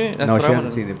mom seen it? That's no, what she I hasn't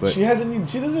wanna seen know. it, but She hasn't.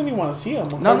 She doesn't even want to see him.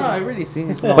 no, I already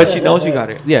seen it. But she knows you got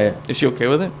it. Yeah. Is she okay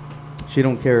with it? She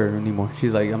don't care anymore.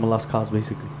 She's like, I'm a lost cause,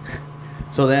 basically.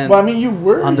 So then, Well, I mean, you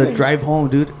were on the like- drive home,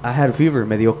 dude, I had a fever.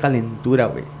 Me dio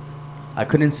calentura, güey. I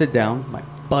couldn't sit down. My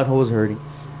butthole was hurting.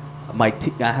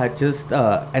 I had just,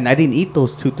 and I didn't eat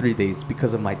those 2-3 days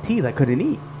because of my teeth. I couldn't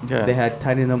eat. Yeah. They had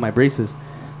tightened up my braces.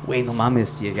 Güey, no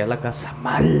mames, llegué a la casa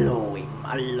malo,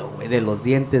 güey, de los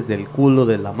dientes, del culo,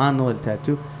 de la mano, del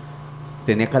tattoo.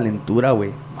 Tenía calentura,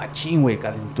 güey, machín, güey,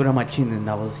 calentura machín, and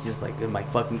I was just like in my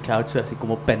fucking couch, así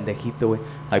como pendejito, güey.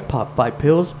 I popped 5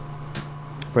 pills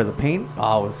for the pain. Oh,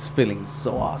 I was feeling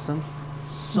so awesome,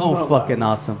 so No, fucking man.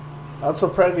 awesome. I'm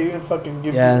surprised they even fucking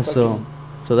give Yeah, you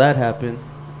so that happened,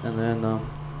 and then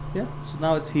yeah, so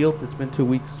now it's healed. It's been 2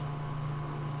 weeks.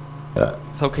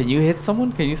 So can you hit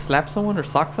someone? Can you slap someone or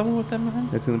sock someone with them? Man?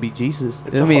 It's gonna be Jesus.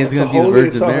 It's I mean, it's a gonna be the holy-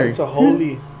 Virgin Mary. It's a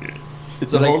holy.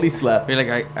 It's So a like- holy slap. You're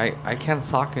like, I can't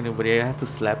sock anybody. I have to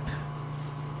slap.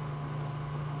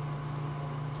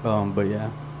 But yeah.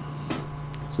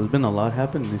 So there's been a lot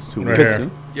happened these 2 Right weeks. here.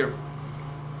 too. You're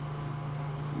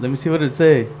Let me see what it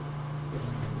say.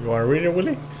 You want to read it,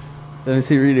 Willie? Let me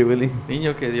see, read it, Willie.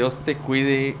 niño, que Dios te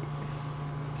cuide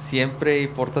siempre y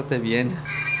pórtate bien.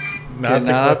 Nada Que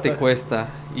te nada cuesta. te cuesta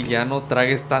y ya no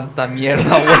tragues tanta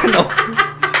mierda, bueno.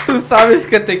 Tú sabes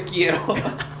que te quiero.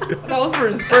 That was for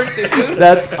his birthday, dude.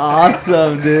 That's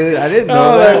awesome, dude. I didn't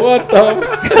know Oh, that. like, what the?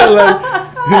 like,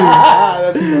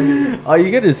 That's funny. Oh,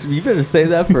 you better say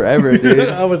that forever, dude.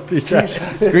 I was distracted.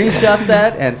 Screenshot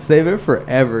that and save it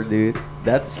forever, dude.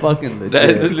 That's fucking legit. That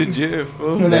is legit,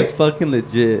 fool. That's fucking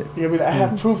legit. You're gonna be like, I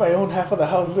have proof I own half of the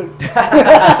house. Look. She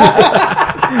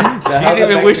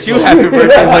didn't even wish you happy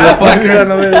birthday,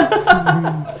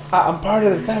 motherfucker. I'm part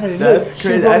of the family. That's Look,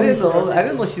 crazy. she's I on didn't know. Facebook. I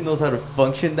didn't know she knows how to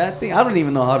function that thing. I don't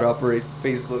even know how to operate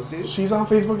Facebook, dude. She's on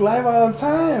Facebook Live all the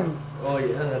time. Oh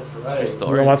yeah, that's True right.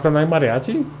 story. ¿No más cuando hay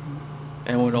mariachi?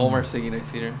 And when Omar singing, I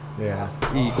seen her. Yeah.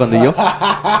 Y cuando yo.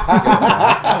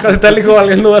 Cuando está el hijo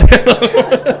valiendo verga.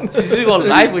 She should go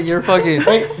live when you're fucking.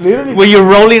 Hey, literally. When you're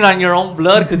rolling on your own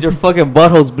blood because your fucking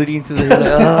butthole's bleeding to the. You're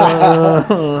like,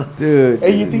 "Ugh." Dude.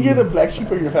 Hey, you think you're the black sheep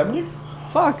of your family?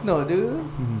 Fuck no, dude.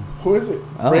 Who is it?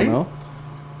 I don't Rain? know.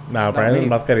 Nah, Brian's me. el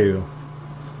más querido.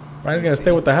 Brian's gonna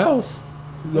stay with the house.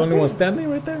 The only one standing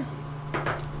right there.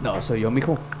 No, soy yo,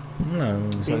 mijo. No.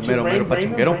 Soy el Pinche mero, mero Rain,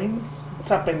 pachanguero. Rain. O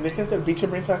sea, pendejas del pinche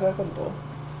Brain saca con todo.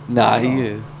 Nah, he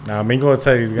is. Nah, Mingo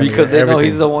said he's gonna Because get they know everything.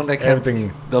 he's the one that can.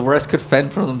 Everything. The rest could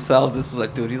fend for themselves. This was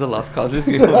like, dude, he's a lost cause. Just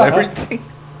give him everything.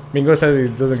 Mingo says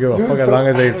he doesn't give a Dude, fuck as so- long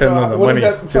as I they don't send know, him the what money is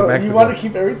that? to So Mexico. you want to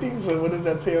keep everything? So what does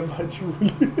that say about you,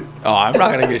 Willie? Oh, I'm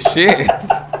not gonna get shit.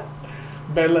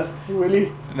 Bella,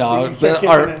 Willie? No, Willie, start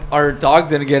our kissing it. our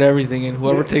dog's gonna get everything, and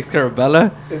whoever Yeah. takes care of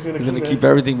Bella It's is gonna it. keep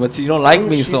everything. But she don't like Dude,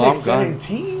 me, she's so like I'm gone.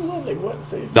 17? What? Like what?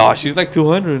 Say No, she's like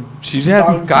 200. She has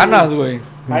Dog's ganas, good. way.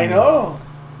 I know.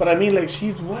 But I mean, like,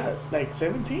 she's what? Like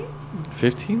 17?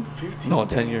 15? 15? No,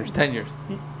 10 years. 10 years.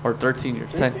 Or 13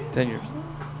 years. 10 years.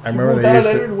 I remember Moved they out of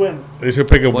used Leonard when? to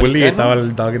pick up Willie 2010, and estaba el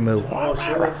dog in the Oh,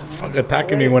 shit, that's fuck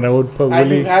attacking me when I would put I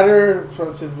Willie. you had her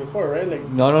from since before, right? Like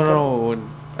No. When,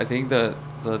 I think the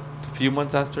few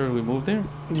months after we moved there.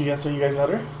 You guess when you guys had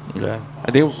her? Yeah.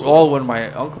 I think all when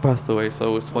my uncle passed away, so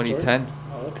it was 2010.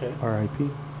 Oh, okay. R.I.P.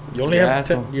 You only Yeah, have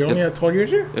so- you only have 12 years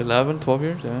here. 11, 12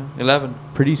 years, yeah. 11.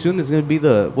 Pretty soon it's gonna be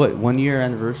the 1 year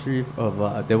anniversary of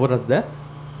Deborah's death.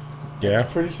 Yeah.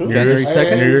 It's pretty soon. January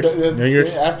 2nd. New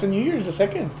Year's. After New Year's, the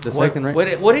 2nd. The second,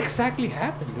 right? What exactly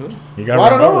happened, dude? You got Well, I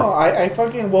don't know. I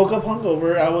fucking woke up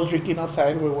hungover. I was drinking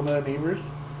outside with one of the neighbors.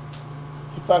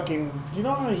 He fucking, you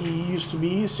know how he used to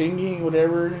be singing,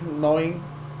 whatever, knowing.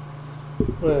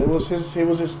 But it was his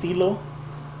estilo.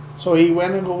 So he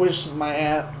went and go wish my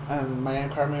aunt and my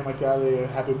aunt Carmen and my tía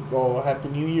happy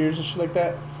New Year's and shit like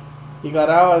that. He got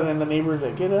out and then the neighbor's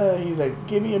like, he's like,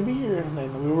 give me a beer. And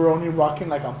then we were only rocking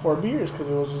like on 4 beers because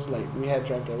it was just like we had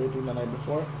drank everything the night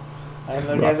before. And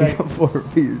the guy's like, 4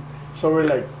 beers. so we're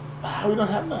like, we don't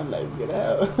have none. Like, get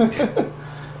out.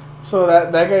 So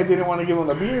that guy didn't want to give him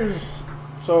the beers.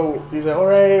 So he's like, all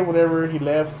right, whatever. He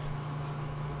left.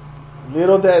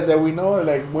 Little that we know,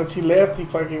 like once he left, he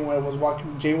fucking was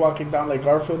jaywalking down like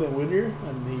Garfield and Whittier,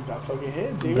 and he got fucking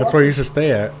hit. That's where you should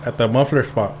stay at the muffler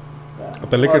spot. Yeah. At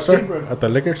the liquor store? Seabrook. At the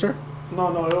liquor store?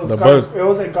 No, it was The Buzz. It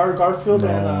was like Garfield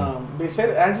No. and they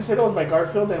said Angie said it was by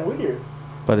Garfield and Whittier.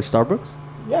 By the Starbucks?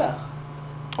 Yeah,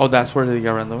 Oh, that's where they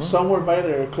got ran over? somewhere by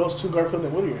there, close to Garfield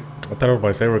and Whittier. I thought it was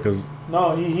by Sabre because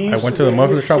No, he. I used went to the he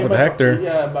muffler used to shop stay with by Hector.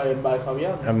 Yeah, by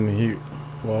Fabian's.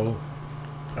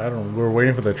 I don't know, we were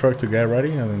waiting for the truck to get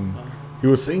ready and then he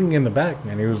was singing in the back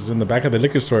and he was in the back of the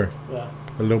liquor store, Yeah.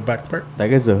 the little back part. That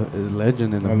guy's a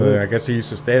legend in the And hood. I guess he used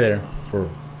to stay there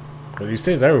because he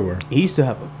stays everywhere. He used to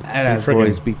have a badass He freaking-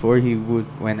 voice before he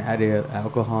went added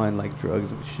alcohol and like drugs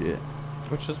and shit.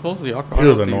 Which is mostly alcohol. He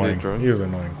was I don't think they annoying. drugs. He was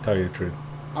annoying, tell you the truth.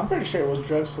 I'm pretty sure it was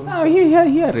drugs. Oh, he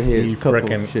had his He couple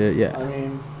frickin- of shit, yeah. I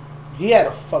mean, he had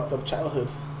a fucked up childhood.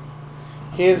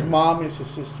 His mom is his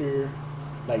sister.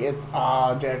 Like, it's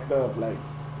jacked up. Like,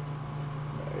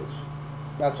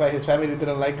 that's why his family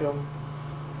didn't like him.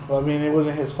 Well, I mean, it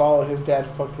wasn't his fault. His dad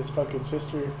fucked his fucking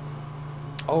sister.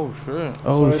 Oh, shit.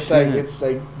 Oh, so it's shit. like, it's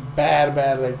like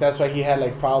bad. Like, that's why he had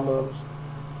like problems.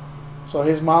 So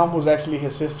his mom was actually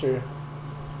his sister.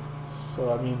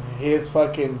 So, I mean, his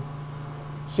fucking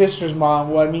sister's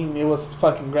mom, well, I mean, it was his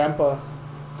fucking grandpa.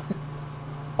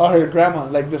 Or her grandma.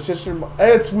 Like, the sister.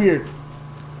 It's weird.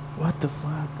 What the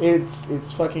fuck?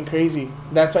 It's fucking crazy.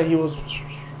 That's why he was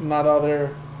not all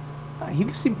there. He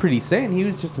seemed pretty sane. He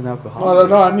was just an alcoholic.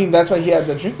 No. I mean, that's why he had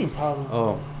the drinking problem.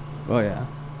 Oh yeah.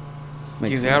 Makes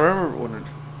Because sense.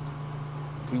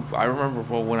 I remember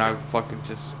when I fucking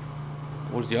just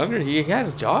was younger. He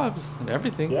had jobs and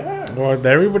everything. Yeah. Well,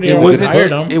 everybody It always wasn't. hired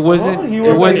him. It wasn't. Oh, he it was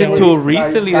like- wasn't until like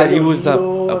recently that he was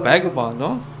Gallo a and- vagabond.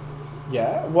 No,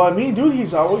 Yeah. Well, I mean, dude,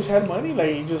 he's always had money.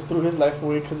 Like, he just threw his life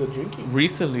away because of drinking.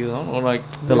 recently though, or like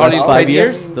the probably last 10 5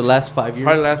 years. years? The last 5 years.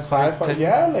 probably last Five. 10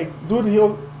 Yeah. Like, dude,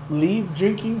 he'll leave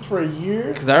drinking for a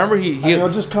year. Because I remember And he'll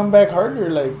he just come back harder.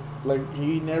 Like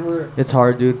he never. It's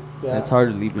hard, dude. Yeah. It's hard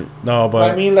to leave it. No, But I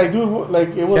but mean, like, dude, like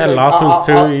it was had like lawsuits,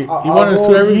 too. He wanted to I'll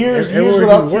sue go every- years everywhere he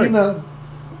without worked. seeing him,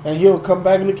 and he'll come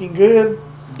back looking good.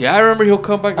 yeah, I remember he'll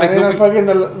come back like And then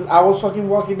he'll be- I was fucking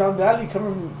walking down the alley,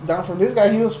 coming down from this guy.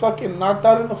 He was fucking knocked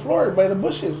out in the floor by the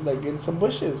bushes, like in some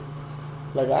bushes.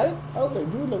 Like I was like,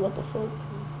 dude, like what the fuck?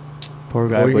 Poor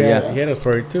guy, well, but yeah, yeah. he had a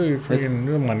story too. He freaking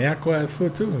knew maniaco ass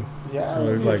food too. Yeah, So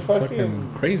he's you're like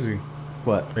fucking crazy.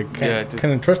 What? Like Yeah, dude.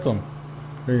 couldn't trust him.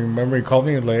 I remember he called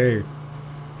me and like, hey,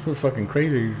 this is fucking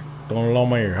crazy. Don't allow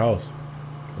him at your house.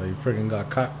 Like you freaking got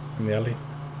caught in the alley.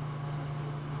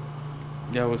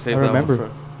 yeah, we'll save I that remember. one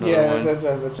for another Yeah, one.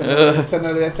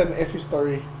 that's an iffy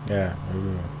story. Yeah.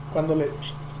 Cuando le.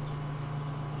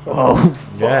 Oh,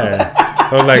 Yeah.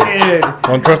 So like,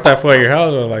 don't trust that fool at your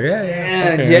house. I was like,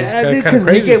 yeah, fucking, yeah, it's dude. kinda Because we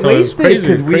crazy, get so it's wasted. crazy,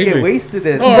 Because we crazy. get wasted.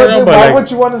 And No, But I know, then but why like-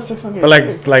 would you want to sex on But like,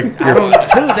 I don't,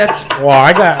 dude. That's well,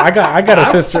 I got a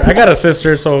sister. I got a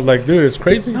sister. So like, dude, it's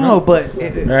crazy. no, but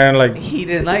And like, he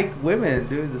didn't like women,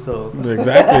 dude. So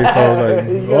exactly. So like,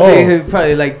 so he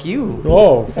probably like you.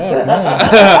 oh fuck no!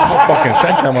 I'll fucking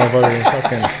shank that motherfucker.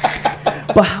 Fucking.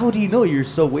 But how do you know you're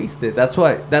so wasted? That's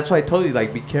why I told you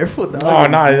like be careful. Dog. Oh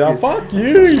no! Fuck you!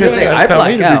 You Because like, gotta I tell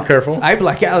black me to out. be careful. I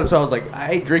black out, so I was like,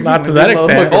 I drink. Not with to this that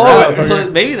extent. motherfucker. oh,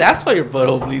 so maybe that's why your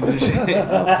butthole bleeds and shit.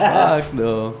 Fuck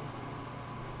no.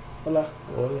 Hola.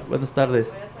 Buenas tardes.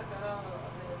 Voy a sacar a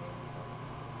Verónica.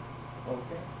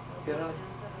 Okay. Está Cierra.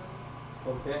 bien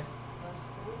cerrado. Okay. Está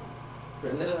oscuro.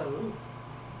 Prende la luz.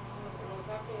 No, lo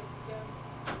saque ya.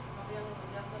 Ya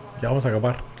está Ya vamos a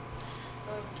acabar.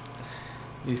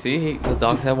 You see, the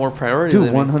dogs have more priorities.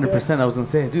 Dude, than me. 100%. I was gonna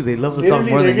say, dude, they love the dog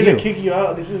Literally, more they're than gonna you. kick you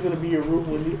out. This is gonna be your room,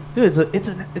 Willie. Dude,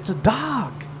 it's a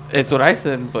dog. It's what I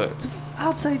said, but It's an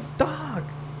outside dog.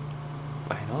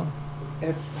 I know.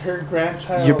 It's her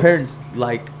grandchild. Your parents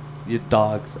like your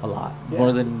dogs a lot.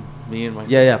 More than me and my.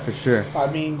 Yeah, for sure. I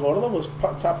mean, Gordo was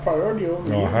top priority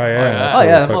over Oh, here. hi, yeah. yeah. Oh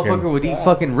yeah, that Fucking- motherfucker would eat Yeah.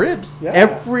 fucking ribs Yeah.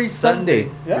 every Sunday.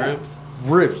 Yeah. Ribs.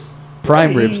 Ribs,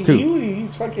 prime ribs too.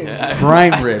 He's fucking. Yeah.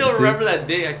 Prime I ribs, still dude. remember that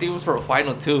day. I think it was for a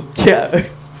final too. Yeah.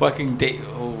 Fucking day.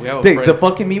 Oh, we have a Dude, friend. the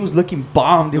fucking meat was looking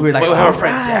bomb. Dude, we were like, Wait, we have "All a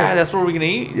friend. right." Yeah, that's what we're gonna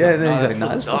eat. Yeah, and then he's that's like, no,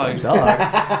 that's for for my the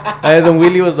dog. And then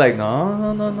Willie was like,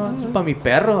 no, it's para mi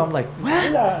perro. I'm like,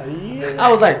 what? Yeah. I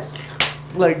was like,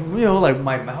 you know, like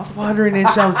my mouth watering and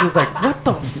shit. I was just like, what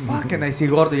the fuck? And I see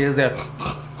Gordo is there,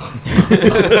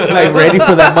 like ready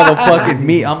for that motherfucking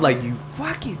meat. I'm like, you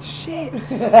fucking shit.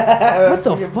 What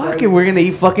the fuck? And we're gonna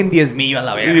eat fucking diezmillo a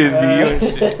la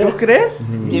verga. ¿Tú crees?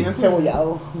 Bien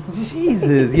encebollado.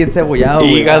 Jesus, y encebollado.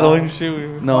 güey. Hígado and shit.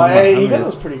 güey. No, Hey, mames.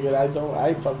 Higado's pretty good.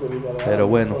 I fuck with Higado. Pero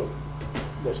bueno.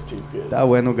 That shit's good. Está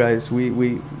bueno, guys. We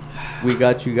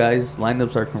got you guys.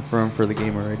 Lineups are confirmed for the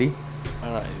game already.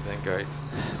 All right, then, guys.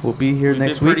 We'll be here We've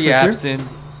next been week pretty for sure. absent,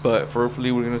 but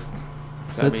hopefully we're gonna.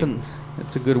 So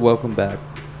it's a good welcome back,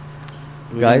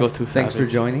 we're guys. gonna go to Thanks for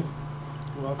Savage. joining.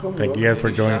 Welcome. Thank you welcome. guys for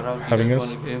Any joining, shout-outs you having guys us.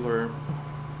 wanna give, or-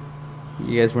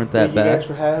 You guys weren't Thank that you guys bad.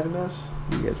 for having us.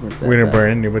 You guys weren't that We didn't bad.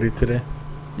 burn anybody today.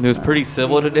 It was pretty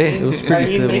civil today. It was I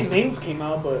pretty mean, civil. names came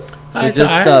out, but So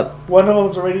just one of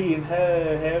them's already in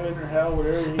heaven or hell,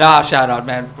 whatever. Nah, shout out,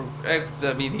 man.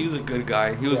 I mean, he was a good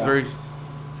guy. He was Yeah. very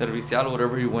servicial,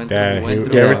 whatever he went through. Yeah, he went he,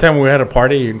 through. every time we had a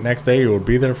party, next day he would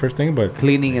be there first thing, but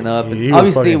cleaning it up. He And was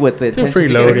obviously, fucking- with the he was attention to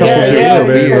get a freeloading. couple Yeah, Yeah, yeah, a little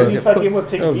bit, because but- he fucking would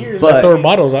take It was beers. But- leftover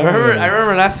bottles. I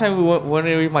remember last time we went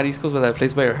to eat mariscos with that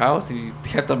place by your house, and you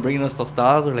kept on bringing us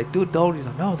tostadas. We're like, dude, don't. He's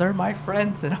like, no, they're my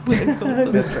friends, and I'm gonna go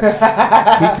to this. He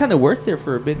kind of worked there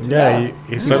for a bit. Too. Yeah,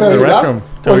 he slept Until in the he lost- restroom.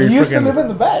 Well, Till he used to freaking- live in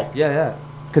the back. Yeah.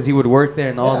 Because he would work there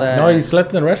and all Yeah. that. No, he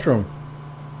slept in the restroom.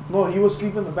 No, he would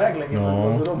sleep in the back, like in No,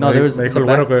 those little. No, there was me in dijo the el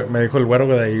back. güero que- me dijo el güero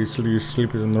que that you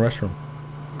sleep in the restroom.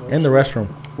 In the restroom.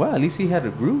 Well, at least he had a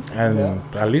roof And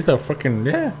at least a fucking,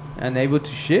 yeah. and able to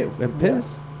shit and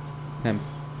piss and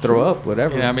throw up,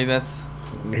 whatever. Yeah, I mean that's.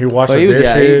 He washed But the he was-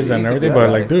 yeah, dishes he's and a everything, good but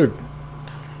guy. like, dude,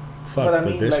 fuck But I the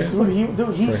mean, dishes. like, he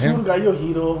For sued him. Gallo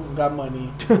Hiro, got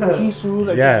money. He sued,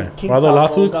 like, Yeah, King all the Taco,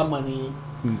 lawsuits. got money.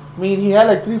 I mean, he had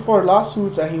like 3-4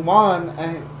 lawsuits and he won,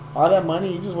 and all that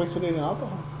money he just wasted it in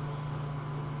alcohol.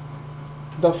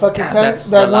 The fucking Damn, time, that's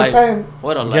that the one life. time.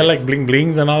 What a You life. get like bling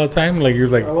blings and all the time. Like, you're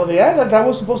like, Well, yeah, that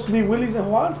was supposed to be Willie's and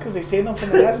Juan's because they saved them from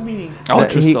the last meeting. Oh,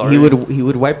 That true he story.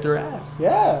 would wipe their ass,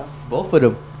 Yeah. both of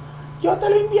them. Yo te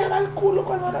limpiaba el culo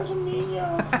cuando eras un niño.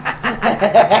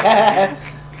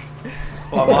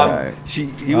 My mom, Alright. he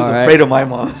was Alright. afraid of my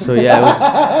mom. So yeah,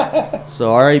 it was,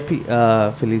 so R.I.P.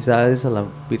 Felicidades a la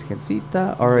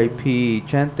Virgencita, R.I.P.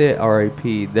 Chente,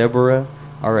 R.I.P. Deborah,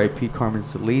 R.I.P. Carmen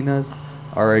Salinas,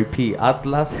 R.I.P.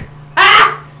 Atlas.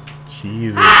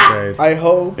 Jesus Christ. I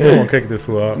hope. I'm gonna kick this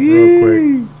fool out real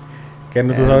quick. Que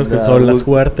no tú sabes que And, soy la we'll-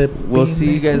 suerte. We'll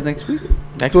see you guys next week.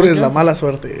 Next Tú eres week, la yeah? mala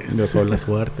suerte. Yo soy la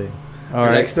suerte. All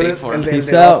right. Next State Farm. El de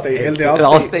Peace out. Allstate. El de I'll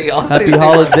Allstate. stay. I'll Happy stay.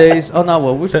 holidays. Oh no,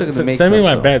 well we're still gonna make Send me some,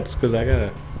 my so- bets because I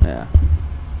gotta. Yeah.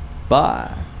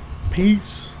 Bye.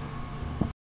 Peace.